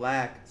kind of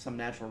lack some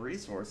natural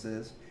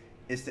resources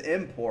is to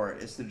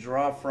import, is to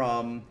draw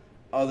from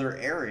other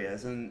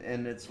areas, and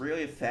it's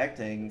really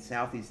affecting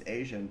Southeast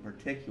Asia in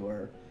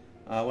particular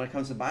when it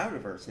comes to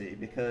biodiversity,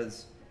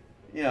 because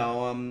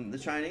the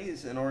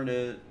Chinese, in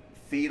order to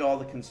feed all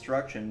the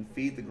construction,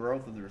 feed the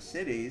growth of their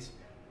cities,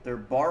 they're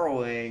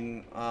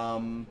borrowing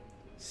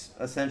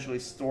essentially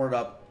stored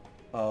up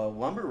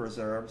lumber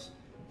reserves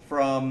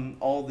from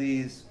all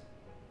these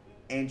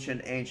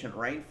ancient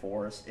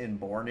rainforests in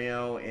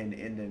Borneo, in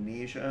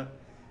Indonesia.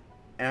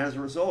 And as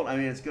a result, I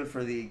mean, it's good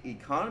for the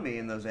economy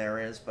in those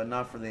areas, but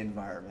not for the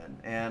environment.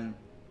 And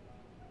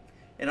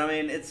I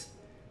mean, it's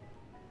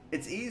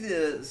easy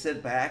to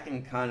sit back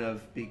and kind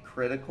of be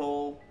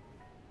critical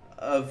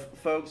of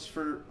folks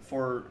for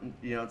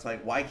it's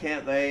like, why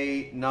can't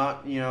they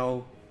not,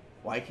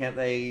 why can't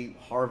they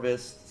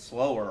harvest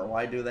slower?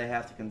 Why do they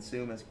have to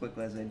consume as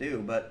quickly as they do?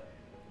 But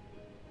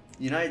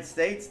the United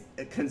States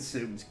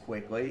consumes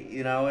quickly.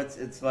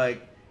 It's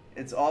like,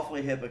 it's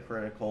awfully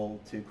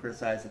hypocritical to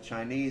criticize the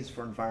Chinese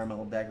for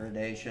environmental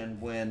degradation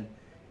when,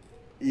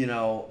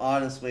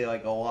 honestly,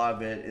 like, a lot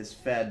of it is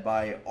fed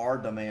by our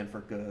demand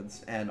for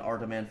goods and our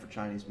demand for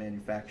Chinese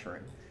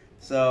manufacturing.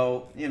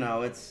 So,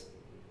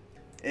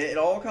 it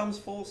all comes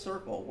full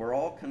circle. We're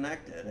all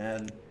connected.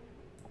 And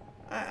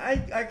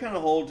I kind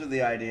of hold to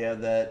the idea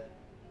that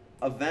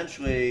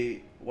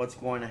eventually what's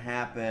going to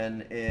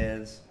happen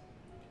is,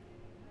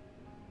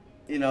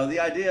 the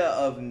idea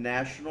of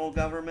national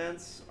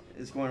governments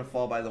is going to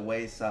fall by the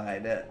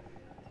wayside.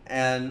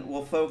 And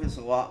we'll focus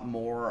a lot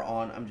more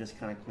on, I'm just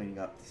kind of cleaning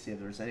up to see if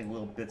there's any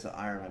little bits of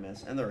iron I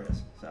missed, and there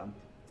is. So,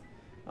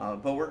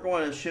 but we're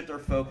going to shift our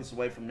focus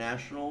away from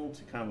national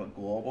to kind of a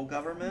global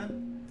government,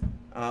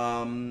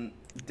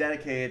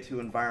 dedicated to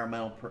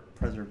environmental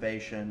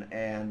preservation.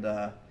 And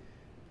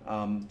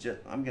I'm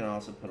going to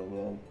also put a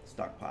little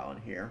stockpile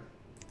in here,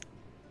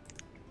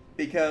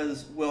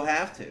 because we'll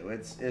have to.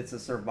 It's a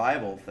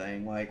survival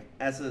thing. Like,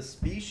 as a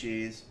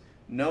species,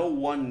 no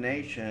one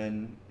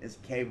nation is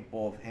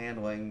capable of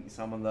handling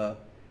some of the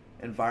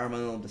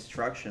environmental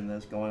destruction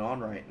that's going on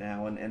right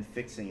now and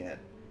fixing it.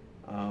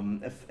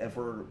 If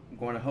we're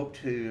going to hope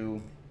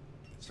to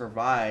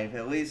survive,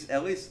 at least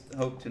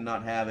hope to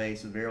not have a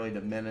severely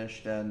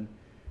diminished and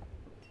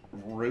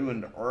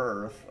ruined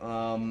Earth.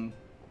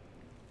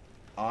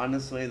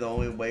 Honestly, the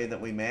only way that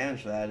we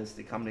manage that is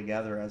to come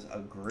together as a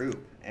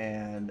group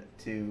and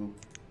to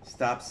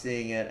stop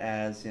seeing it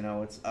as,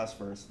 it's us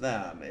versus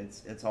them.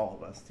 It's all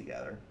of us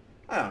together.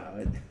 I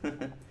don't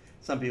know.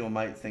 Some people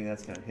might think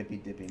that's kind of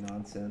hippy-dippy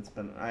nonsense,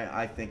 but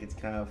I think it's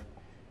kind of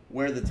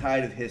where the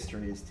tide of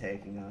history is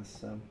taking us.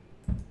 So,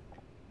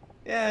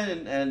 yeah,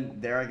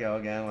 and there I go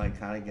again, like,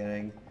 kind of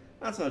getting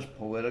not so much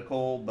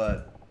political,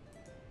 but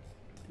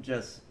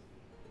just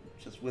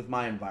with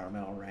my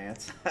environmental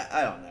rants.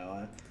 I don't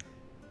know.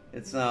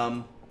 It's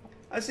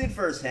I've seen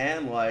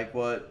firsthand, like,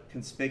 what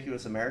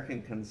conspicuous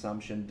American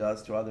consumption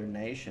does to other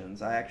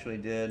nations. I actually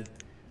did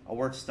a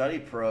work-study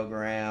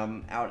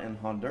program out in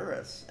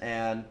Honduras,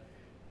 and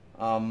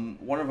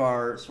one of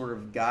our sort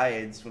of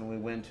guides when we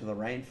went to the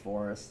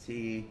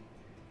rainforest,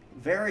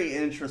 very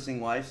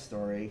interesting life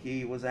story.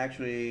 He was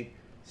actually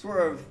sort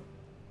of,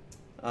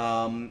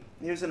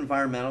 he was an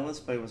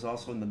environmentalist, but he was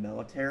also in the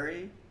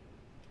military.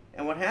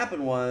 And what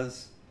happened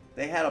was,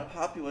 they had a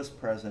populist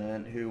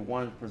president who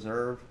wanted to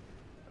preserve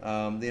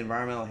the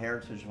environmental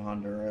heritage of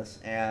Honduras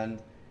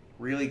and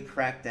really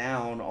crack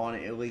down on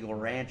illegal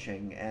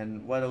ranching.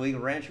 And what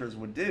illegal ranchers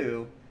would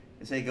do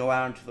is they go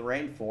out into the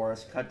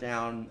rainforest, cut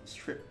down,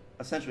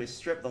 essentially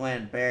strip the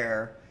land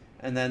bare,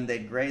 and then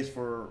they'd graze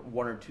for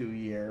 1 or 2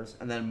 years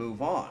and then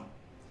move on.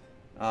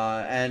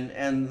 And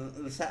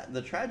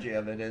the tragedy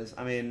of it is,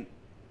 I mean,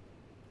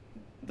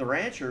 the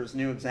ranchers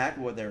knew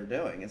exactly what they were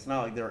doing. It's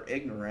not like they were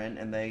ignorant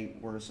and they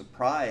were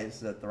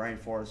surprised that the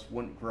rainforest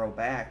wouldn't grow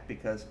back,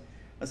 because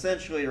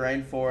essentially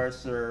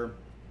rainforests are,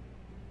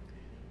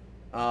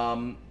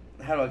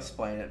 how do I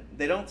explain it?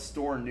 They don't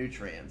store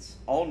nutrients.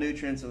 All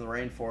nutrients in the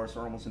rainforest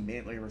are almost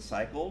immediately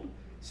recycled.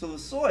 So the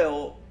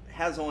soil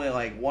has only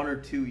like 1 or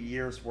 2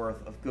 years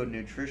worth of good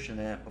nutrition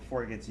in it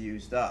before it gets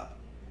used up.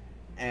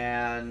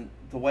 And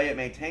the way it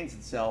maintains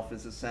itself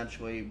is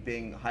essentially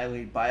being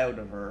highly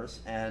biodiverse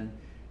and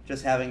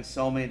just having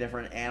so many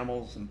different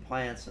animals and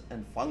plants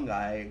and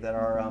fungi that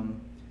are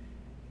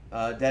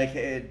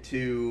dedicated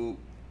to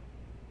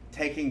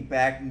taking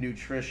back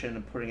nutrition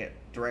and putting it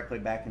directly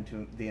back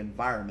into the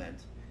environment.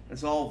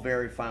 It's all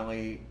very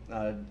finely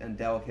and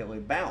delicately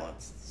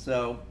balanced.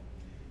 So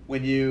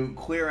when you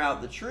clear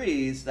out the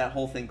trees, that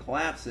whole thing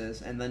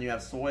collapses, and then you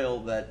have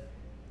soil that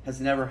has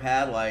never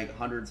had like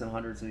hundreds and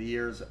hundreds of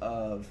years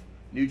of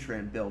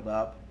nutrient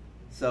buildup.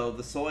 So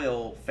the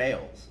soil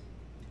fails.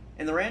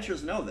 And the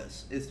ranchers know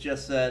this. It's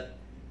just that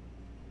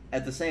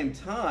at the same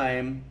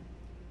time,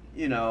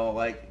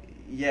 like,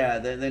 yeah,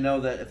 they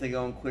know that if they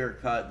go and clear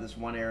cut this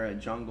one area of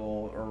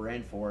jungle or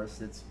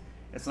rainforest,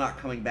 it's not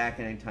coming back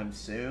anytime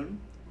soon.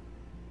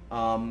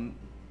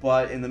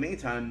 But in the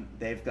meantime,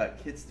 they've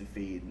got kids to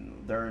feed,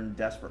 and they're in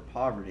desperate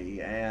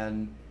poverty.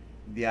 And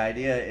the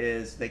idea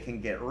is they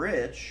can get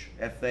rich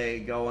if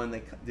they go and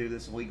they do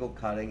this illegal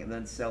cutting and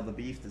then sell the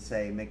beef to,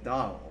 say,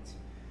 McDonald's.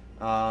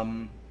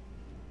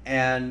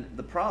 And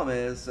the problem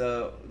is,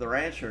 the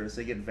ranchers,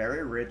 they get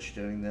very rich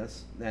doing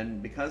this.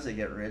 And because they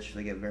get rich,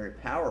 they get very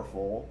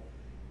powerful.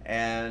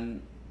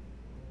 And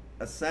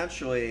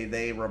essentially,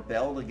 they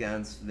rebelled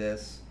against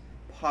this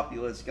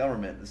populist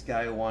government. This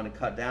guy who wanted to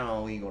cut down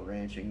on illegal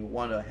ranching, who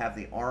wanted to have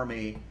the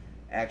army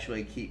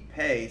actually keep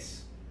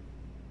pace.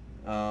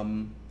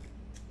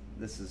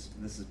 This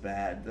is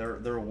bad.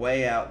 They're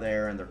way out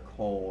there and they're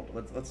cold.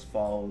 Let's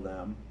follow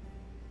them.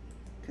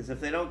 Because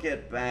if they don't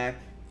get back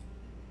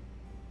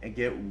and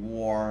get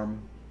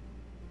warm,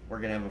 we're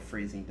gonna have a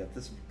freezing death.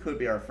 This could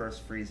be our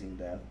first freezing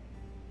death.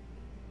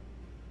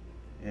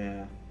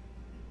 Yeah,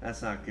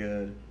 that's not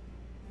good.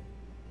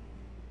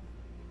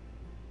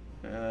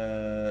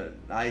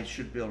 I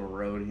should build a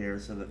road here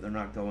so that they're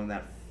not going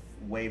that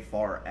way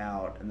far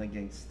out and then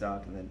getting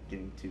stuck and then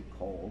getting too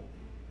cold.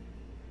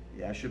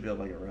 Yeah, I should build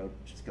like a road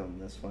just going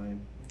this way.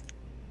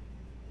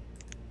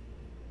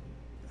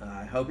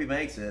 I hope he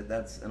makes it.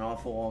 That's an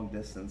awful long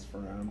distance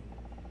for him.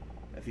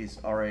 If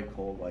he's already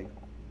cold, like,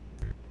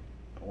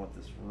 I want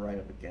this right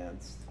up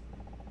against.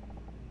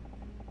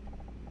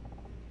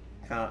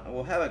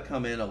 We'll have it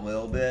come in a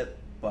little bit,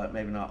 but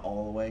maybe not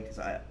all the way, because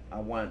I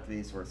want it to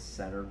be sort of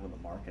centered with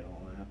the market and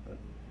all that.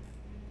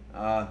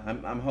 But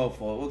I'm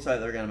hopeful. It looks like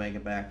they're gonna make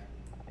it back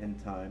in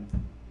time.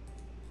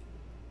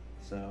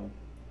 So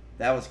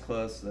that was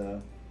close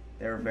though.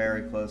 They were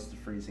very close to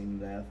freezing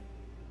to death.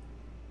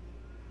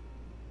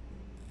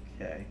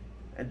 Okay,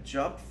 and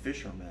jumped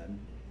fishermen.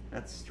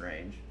 That's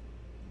strange.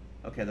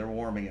 Okay, they're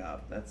warming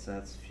up. That's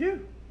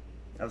phew.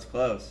 That was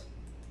close.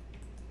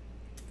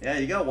 Yeah,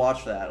 you gotta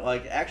watch that.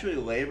 Like, actually,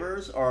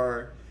 laborers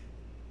are.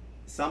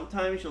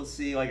 Sometimes you'll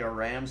see like a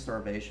ram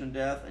starvation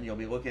death, and you'll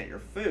be looking at your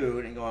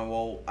food and going,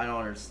 "Well, I don't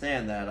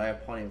understand that. I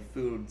have plenty of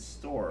food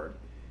stored."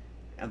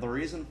 And the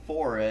reason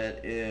for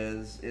it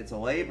is it's a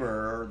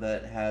laborer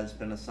that has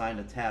been assigned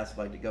a task,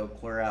 like to go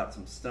clear out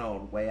some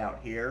stone way out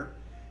here,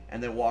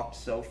 and they walked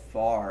so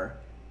far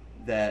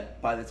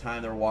that by the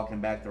time they're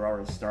walking back, they're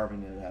already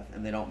starving to death,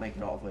 and they don't make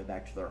it all the way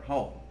back to their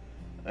home.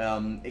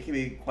 It can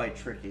be quite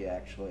tricky,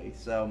 actually.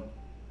 So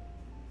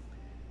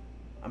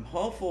I'm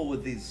hopeful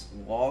with these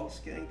logs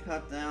getting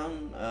cut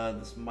down,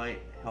 this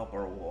might help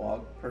our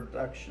log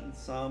production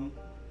some.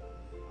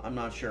 I'm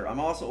not sure.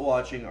 I'm also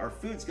watching our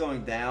food's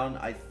going down.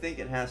 I think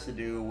it has to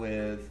do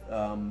with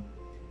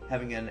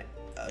having a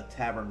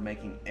tavern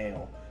making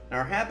ale. Now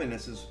our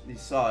happiness, is, you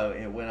saw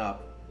it went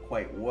up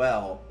quite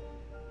well.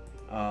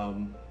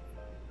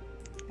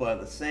 But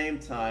at the same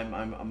time,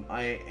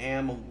 I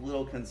am a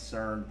little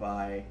concerned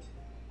by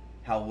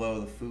how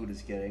low the food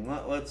is getting.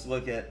 Let's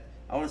look at.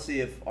 I want to see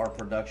if our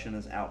production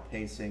is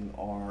outpacing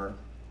our.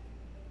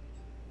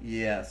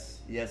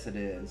 Yes, it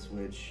is.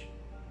 Which,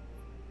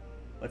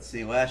 let's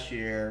see. Last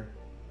year,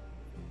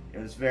 it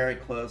was very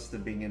close to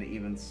being an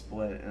even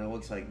split, and it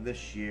looks like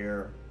this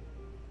year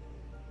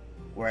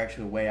we're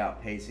actually way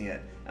outpacing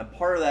it. And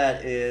part of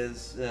that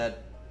is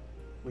that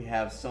we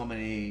have so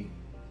many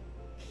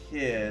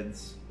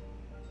kids.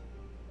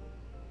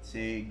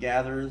 See,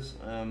 gatherers,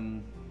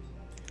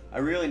 I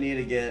really need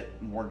to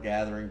get more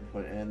gathering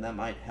put in. That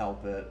might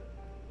help it.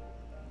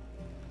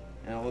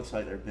 And it looks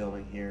like they're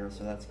building here,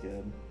 so that's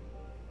good.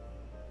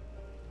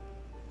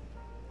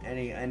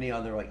 Any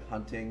other like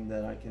hunting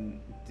that I can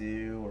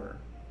do, or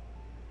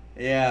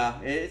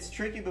yeah, it's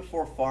tricky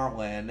before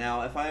farmland.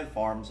 Now, if I had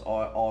farms,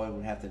 all I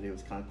would have to do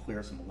is kind of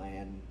clear some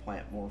land and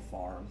plant more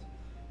farms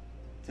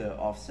to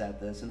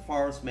offset this. And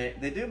farms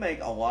they do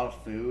make a lot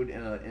of food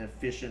in an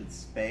efficient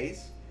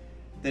space.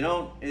 They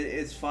don't.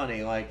 It's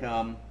funny, like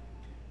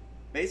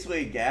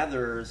basically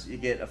gatherers, you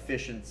get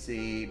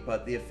efficiency,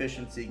 but the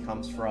efficiency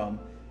comes from,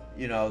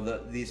 you know,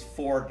 these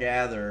 4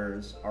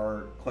 gatherers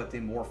are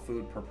collecting more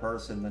food per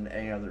person than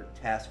any other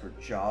task or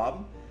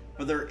job,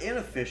 but they're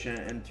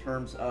inefficient in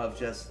terms of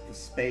just the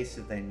space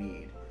that they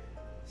need.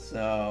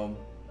 So,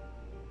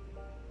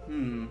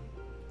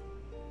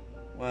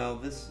 well,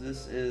 this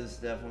is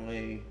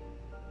definitely,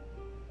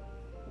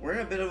 we're in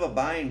a bit of a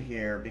bind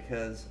here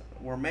because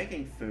we're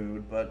making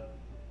food, but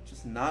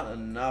just not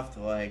enough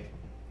to like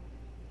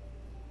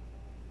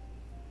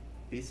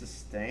be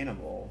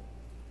sustainable.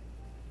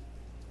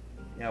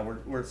 Yeah,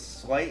 we're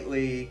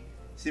slightly,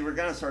 see, we're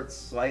gonna start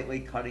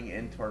slightly cutting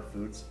into our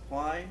food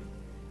supply,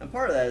 and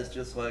part of that is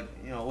just like,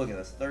 you know, look at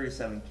this,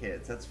 37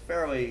 kids. That's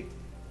fairly,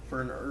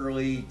 for an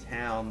early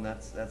town,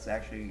 that's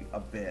actually a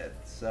bit.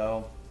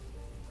 So,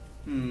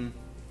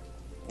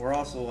 we're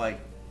also like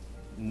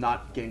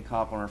not getting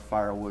caught on our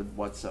firewood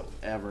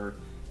whatsoever.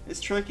 It's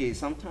tricky.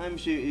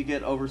 Sometimes you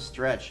get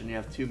overstretched and you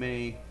have too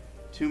many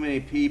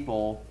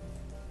people,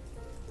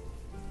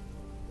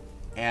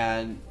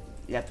 and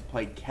you have to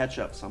play catch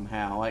up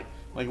somehow. Like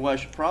what I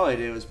should probably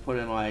do is put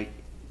in like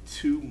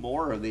 2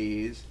 more of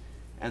these,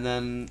 and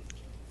then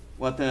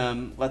let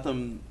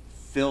them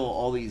fill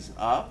all these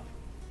up,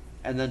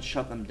 and then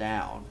shut them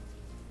down.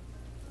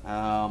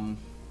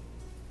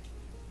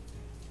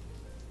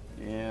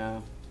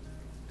 Yeah,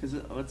 because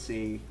let's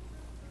see.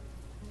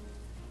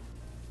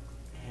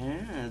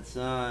 Yeah, it's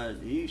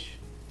yeesh.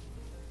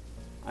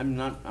 I'm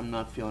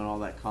not feeling all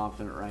that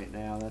confident right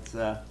now.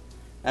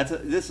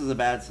 This is a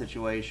bad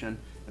situation,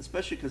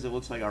 especially because it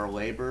looks like our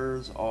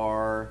laborers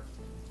are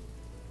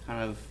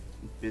kind of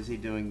busy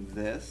doing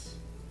this,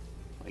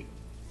 like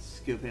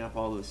scooping up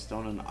all the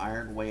stone and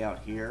iron way out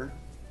here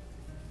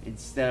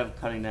instead of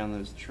cutting down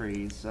those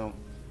trees. So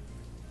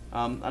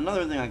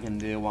another thing I can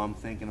do while I'm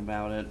thinking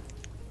about it,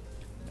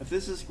 if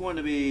this is going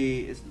to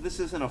be,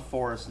 this isn't a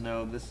forest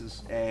node, this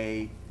is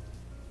a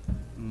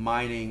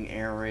mining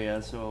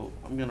area, so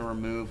I'm gonna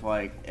remove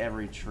like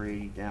every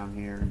tree down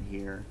here and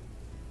here.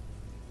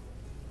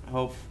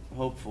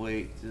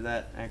 Hopefully, did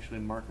that actually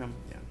mark them?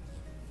 Yeah.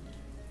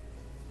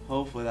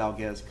 Hopefully that'll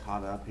get us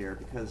caught up here,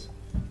 because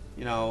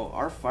you know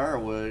our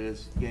firewood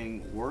is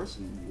getting worse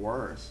and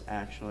worse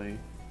actually.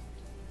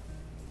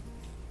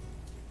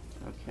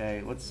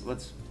 Okay, let's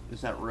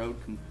is that road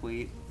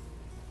complete?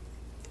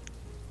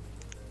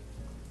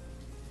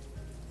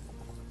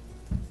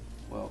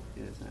 Well,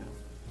 it is now.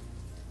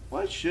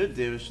 What I should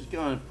do is just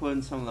go and put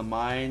in some of the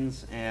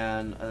mines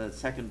and a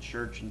second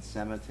church and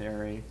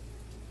cemetery.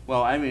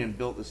 Well, I haven't even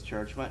built this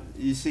church, but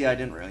you see I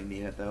didn't really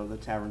need it though. The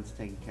tavern's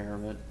taking care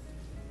of it.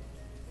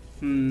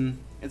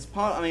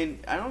 I mean,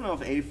 I don't know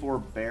if 84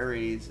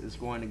 berries is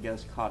going to get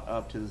us caught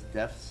up to this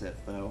deficit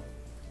though.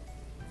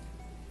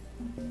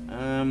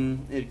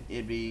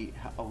 It'd be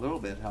a little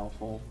bit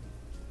helpful.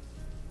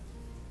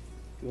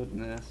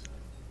 Goodness.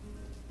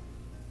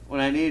 What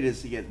I need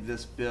is to get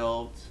this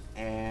built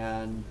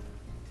and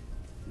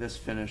this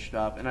finished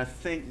up, and I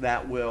think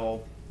that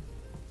will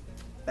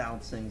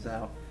balance things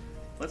out.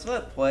 Let's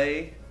let it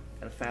play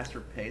at a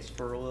faster pace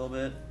for a little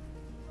bit.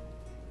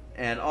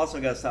 And also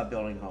gotta stop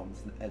building homes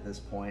at this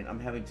point. I'm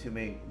having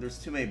there's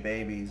too many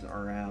babies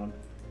around,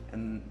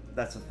 and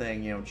that's the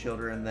thing, you know,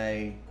 children,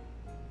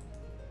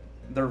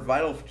 they're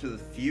vital to the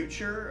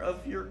future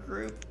of your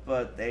group,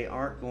 but they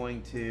aren't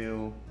going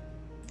to,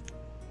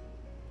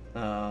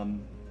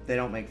 they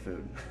don't make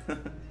food.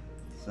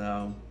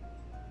 So,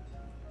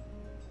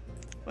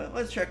 well,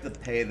 let's check the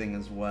paving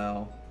as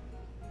well.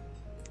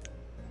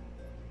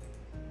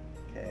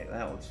 Okay,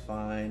 that looks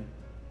fine.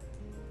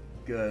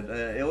 Good.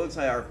 It looks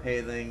like our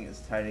paving is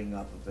tightening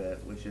up a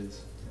bit, which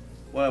is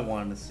what I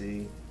wanted to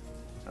see.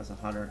 That's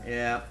 100.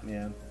 Yeah.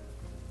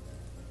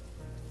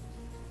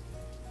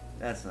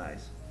 That's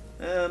nice.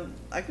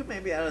 I could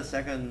maybe add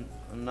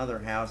another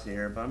house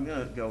here, but I'm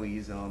gonna go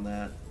easy on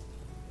that.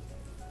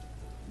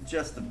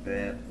 Just a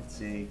bit. Let's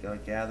see. Got a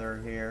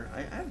gatherer here.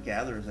 I have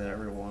gatherers at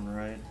everyone,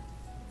 right?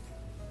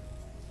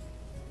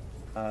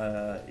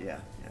 Yeah.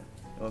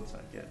 It looks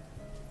like it.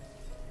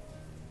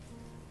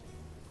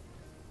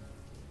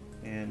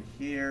 And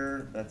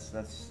here, that's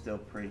still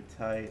pretty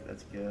tight.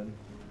 That's good.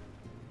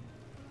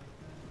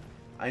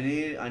 I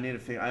need to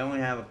figure. I only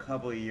have a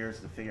couple of years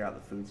to figure out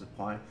the food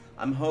supply.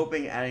 I'm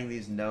hoping adding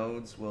these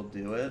nodes will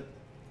do it,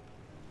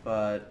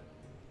 but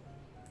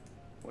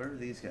where are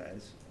these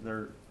guys?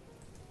 They're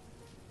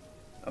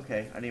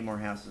okay. I need more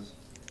houses.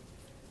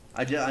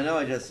 I know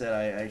I just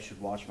said I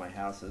should watch my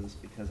houses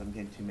because I'm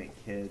getting too many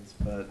kids,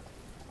 but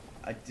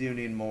I do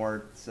need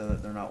more so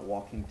that they're not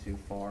walking too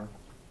far.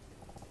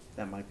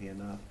 That might be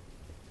enough.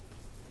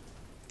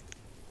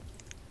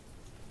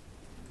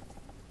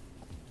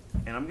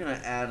 And I'm going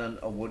to add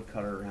a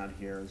woodcutter around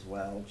here as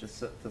well, just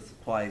to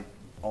supply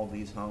all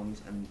these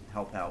homes and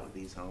help out with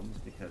these homes,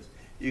 because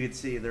you can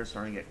see they're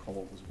starting to get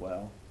cold as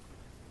well.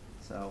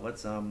 So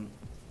let's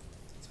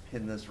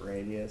pin this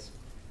radius.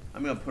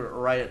 I'm going to put it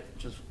right at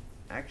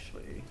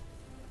actually,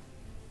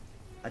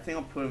 I think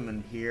I'll put them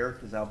in here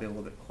because I'll be a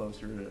little bit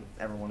closer to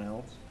everyone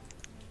else.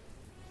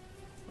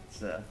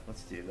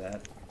 Let's do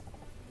that.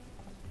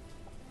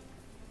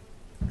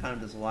 Kind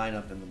of just line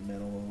up in the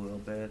middle a little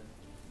bit.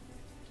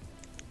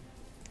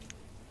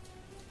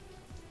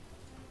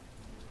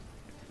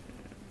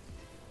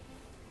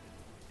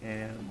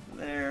 And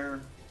there,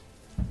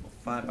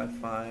 5 by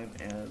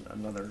 5, and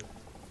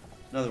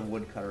another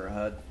woodcutter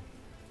hut.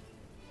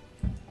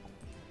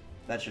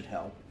 That should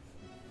help.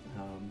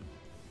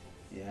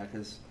 Yeah,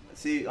 because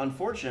see,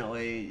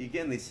 unfortunately, you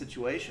get in these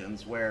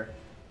situations where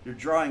you're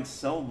drawing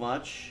so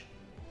much.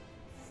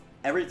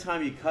 Every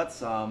time you cut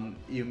some,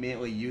 you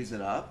immediately use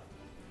it up,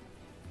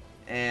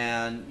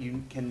 and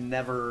you can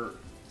never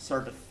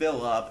start to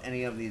fill up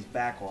any of these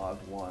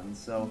backlogged ones.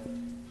 So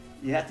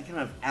you have to kind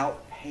of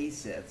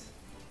outpace it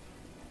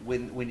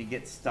when you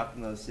get stuck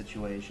in those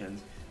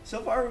situations.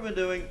 So far we've been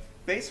doing,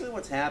 basically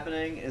what's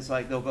happening is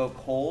like they'll go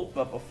cold,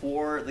 but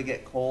before they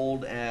get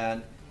cold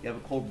and you have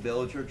a cold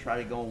villager try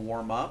to go and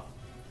warm up,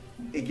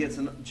 it gets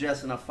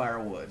just enough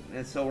firewood.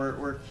 And so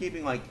we're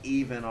keeping like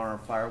even on our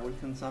firewood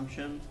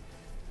consumption,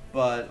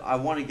 but I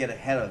want to get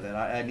ahead of it.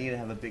 I need to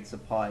have a big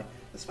supply,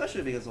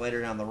 especially because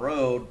later down the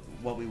road,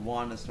 what we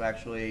want is to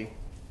actually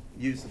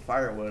use the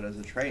firewood as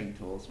a trading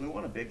tool. So we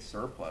want a big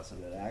surplus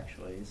of it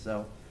actually.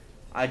 So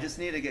I just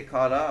need to get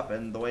caught up,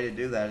 and the way to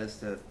do that is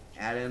to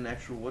add in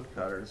extra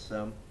woodcutters.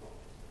 So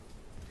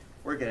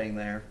we're getting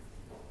there.